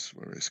Chris.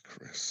 Where is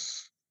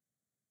Chris?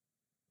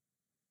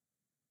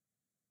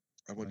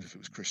 I wonder if it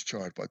was Chris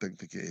Chard, but I don't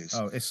think it is.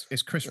 Oh,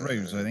 it's Chris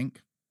Rose, I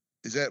think.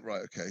 Is that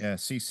right? Okay. Yeah,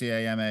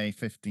 CCAMA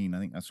 15. I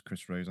think that's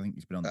Chris Rose. I think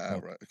he's been on the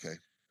pod right. Okay.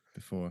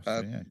 before.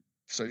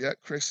 So, yeah,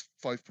 Chris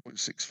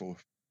 5.64.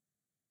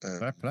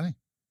 Fair play.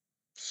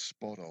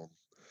 Spot on.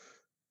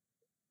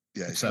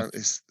 Yeah,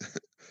 it's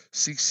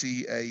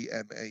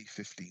CCAMA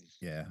 15.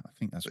 Yeah, I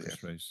think that's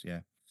Chris Rose.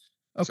 Yeah.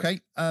 Okay.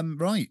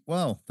 Right.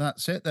 Well,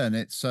 that's it then.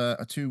 It's a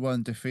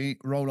 2-1 defeat.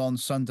 Roll on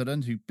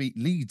Sunderland, who beat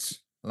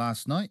Leeds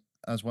last night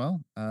as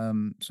well.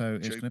 So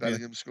it's going to be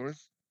Bellingham scoring.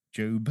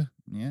 Job.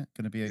 Yeah,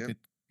 going to be a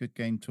good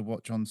game to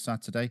watch on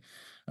Saturday.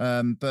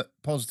 But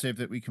positive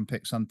that we can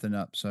pick something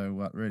up.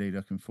 So really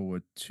looking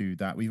forward to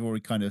that. We've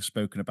already kind of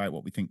spoken about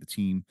what we think the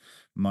team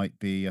might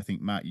be. I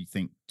think, Matt, you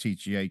think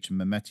TGH and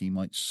Mehmeti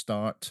might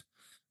start,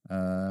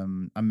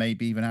 and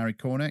maybe even Harry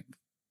Cornick.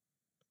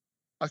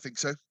 I think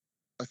so.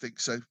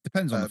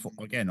 Depends on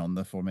on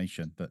the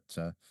formation, but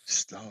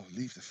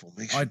leave the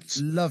formation. I'd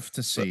love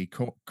to see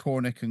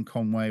Cornick and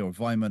Conway, or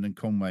Vyman and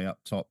Conway up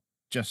top.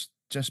 Just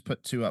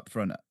put two up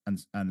front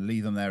and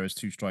leave them there as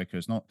two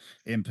strikers, not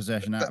in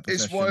possession, out of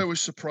possession. It's why I was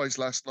surprised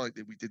last night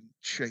that we didn't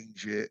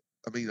change it.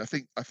 I mean, I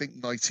think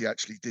Nighty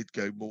actually did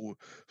go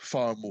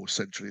far more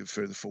centrally and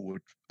further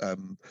forward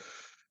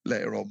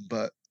later on.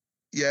 But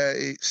yeah,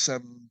 it's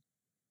a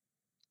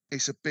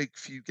big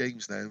few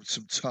games now,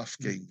 some tough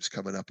games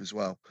coming up as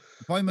well.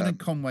 Vyman and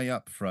Conway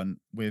up front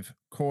with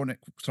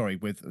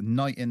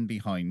Knight in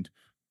behind,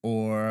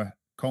 or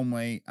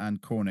Conway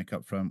and Cornick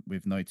up front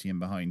with Nighty in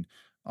behind.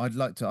 I'd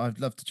love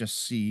to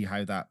just see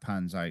how that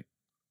pans out.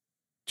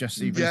 Just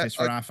even if it's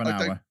for half an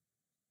hour.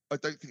 I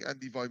don't think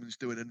Andy Vyman's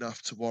doing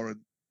enough to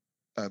warrant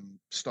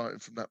starting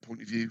from that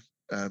point of view.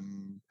 I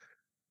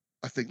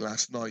think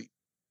last night,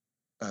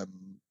 I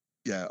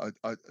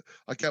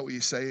get what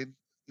you're saying.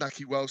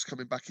 Nahki Wells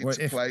coming back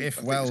into play.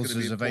 If Wells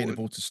is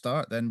available to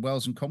start, then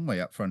Wells and Conway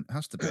up front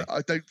has to be.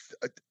 Do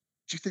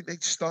you think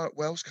they'd start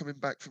Wells coming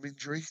back from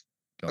injury?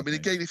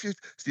 Again, if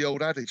it's the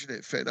old adage, isn't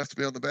it? Fit enough to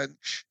be on the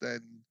bench,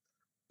 then.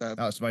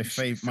 That's my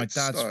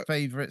dad's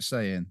favourite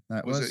saying.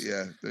 That was it?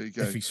 Yeah, there you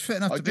go. If he's fit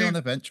enough to be on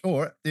the bench,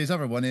 or his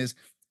other one is,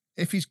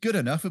 if he's good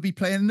enough, he'll be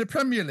playing in the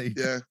Premier League.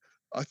 Yeah,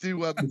 I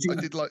do. I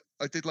did like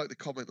the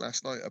comment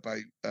last night about.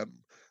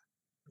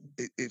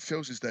 It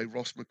feels as though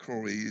Ross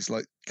McCrory is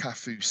like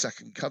Cafu's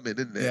second coming,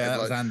 isn't it? Yeah, that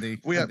was Andy.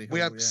 We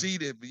haven't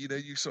seen him.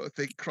 You sort of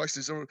think, Christ,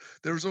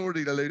 there's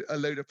already a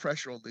load of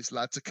pressure on this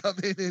lad to come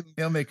in and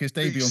he'll make his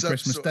debut on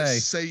Christmas Day.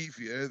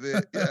 Saviour.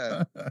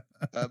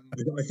 I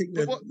think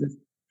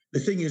the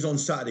thing is, on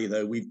Saturday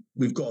though,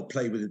 we've got to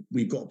play with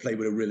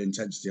a real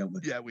intensity, haven't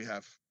we? Yeah, we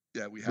have.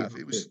 It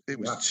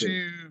was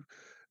too.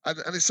 And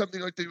it's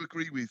something I do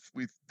agree with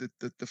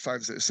the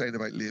fans that are saying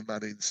about Liam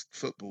Manning's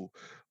football.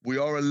 We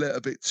are a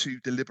little bit too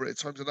deliberate at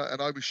times, and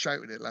I was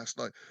shouting it last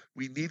night.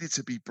 We needed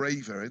to be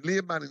braver, and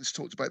Liam Manning's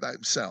talked about that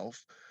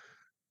himself.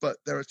 But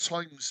there are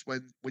times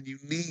when you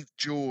need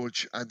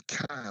George and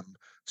Cam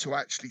to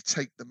actually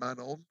take the man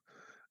on,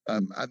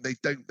 and they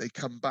don't. They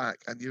come back,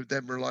 and you're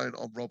then reliant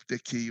on Rob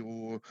Dickey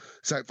or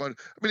Zach Vine.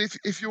 I mean,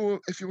 if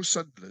you're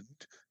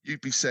Sunderland,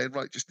 you'd be saying,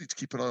 right, just need to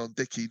keep an eye on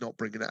Dickey, not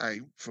bringing it out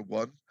for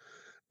one.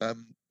 The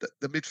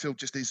midfield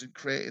just isn't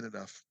creating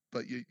enough.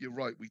 But you're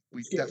right.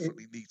 We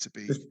definitely need to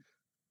be.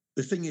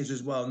 The thing is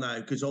as well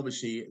now, because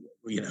obviously,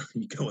 you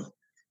go on,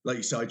 like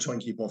you say, I try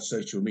and keep off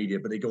social media,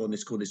 but they go on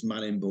this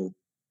Manning ball,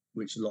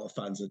 which a lot of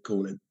fans are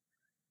calling.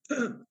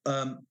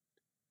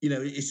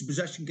 It's a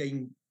possession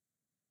game,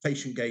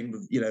 patient game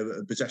of,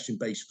 a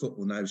possession-based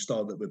football now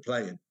style that we're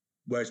playing.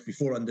 Whereas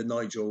before under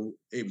Nigel,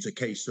 it was a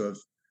case of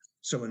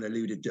someone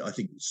alluded to, I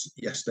think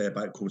yesterday,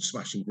 about called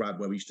smash and grab,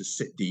 where we used to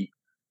sit deep,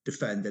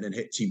 defend, and then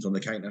hit teams on the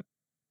counter,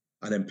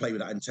 and then play with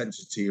that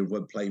intensity of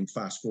when playing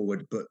fast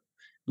forward. But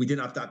we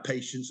didn't have that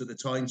patience at the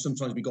time.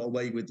 Sometimes we got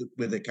away with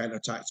the counter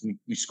attacks.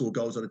 We score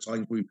goals at the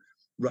times we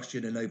rush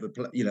in and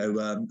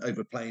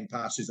overplaying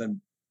passes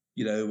and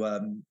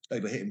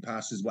overhitting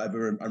passes,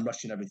 whatever, and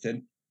rushing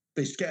everything.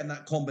 But it's getting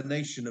that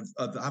combination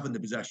of having the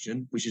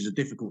possession, which is a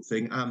difficult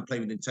thing, and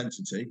playing with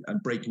intensity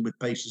and breaking with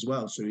pace as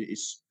well. So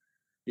it's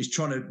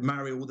trying to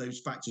marry all those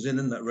factors in,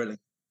 isn't it, really?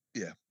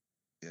 Yeah,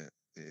 it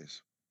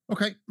is.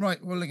 Okay,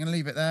 right. Well, we're going to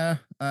leave it there.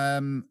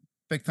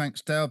 Big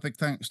thanks, Dale. Big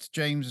thanks to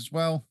James as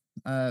well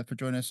for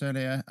joining us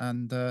earlier.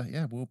 And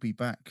we'll be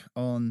back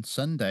on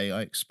Sunday,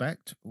 I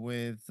expect,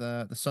 with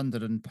the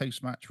Sunderland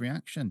post-match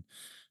reaction.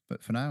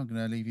 But for now, I'm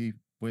going to leave you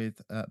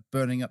with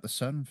Burning Up the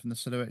Sun from the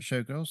Silhouette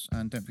Showgirls.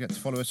 And don't forget to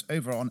follow us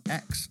over on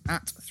X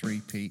at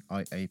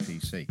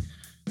 3PIAPC.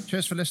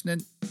 Cheers for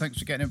listening. Thanks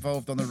for getting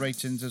involved on the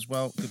ratings as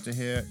well. Good to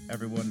hear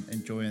everyone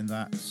enjoying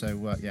that.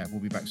 So, yeah, we'll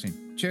be back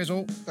soon. Cheers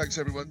all. Thanks,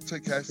 everyone.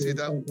 Take care. See you,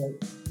 Dan.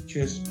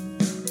 Cheers.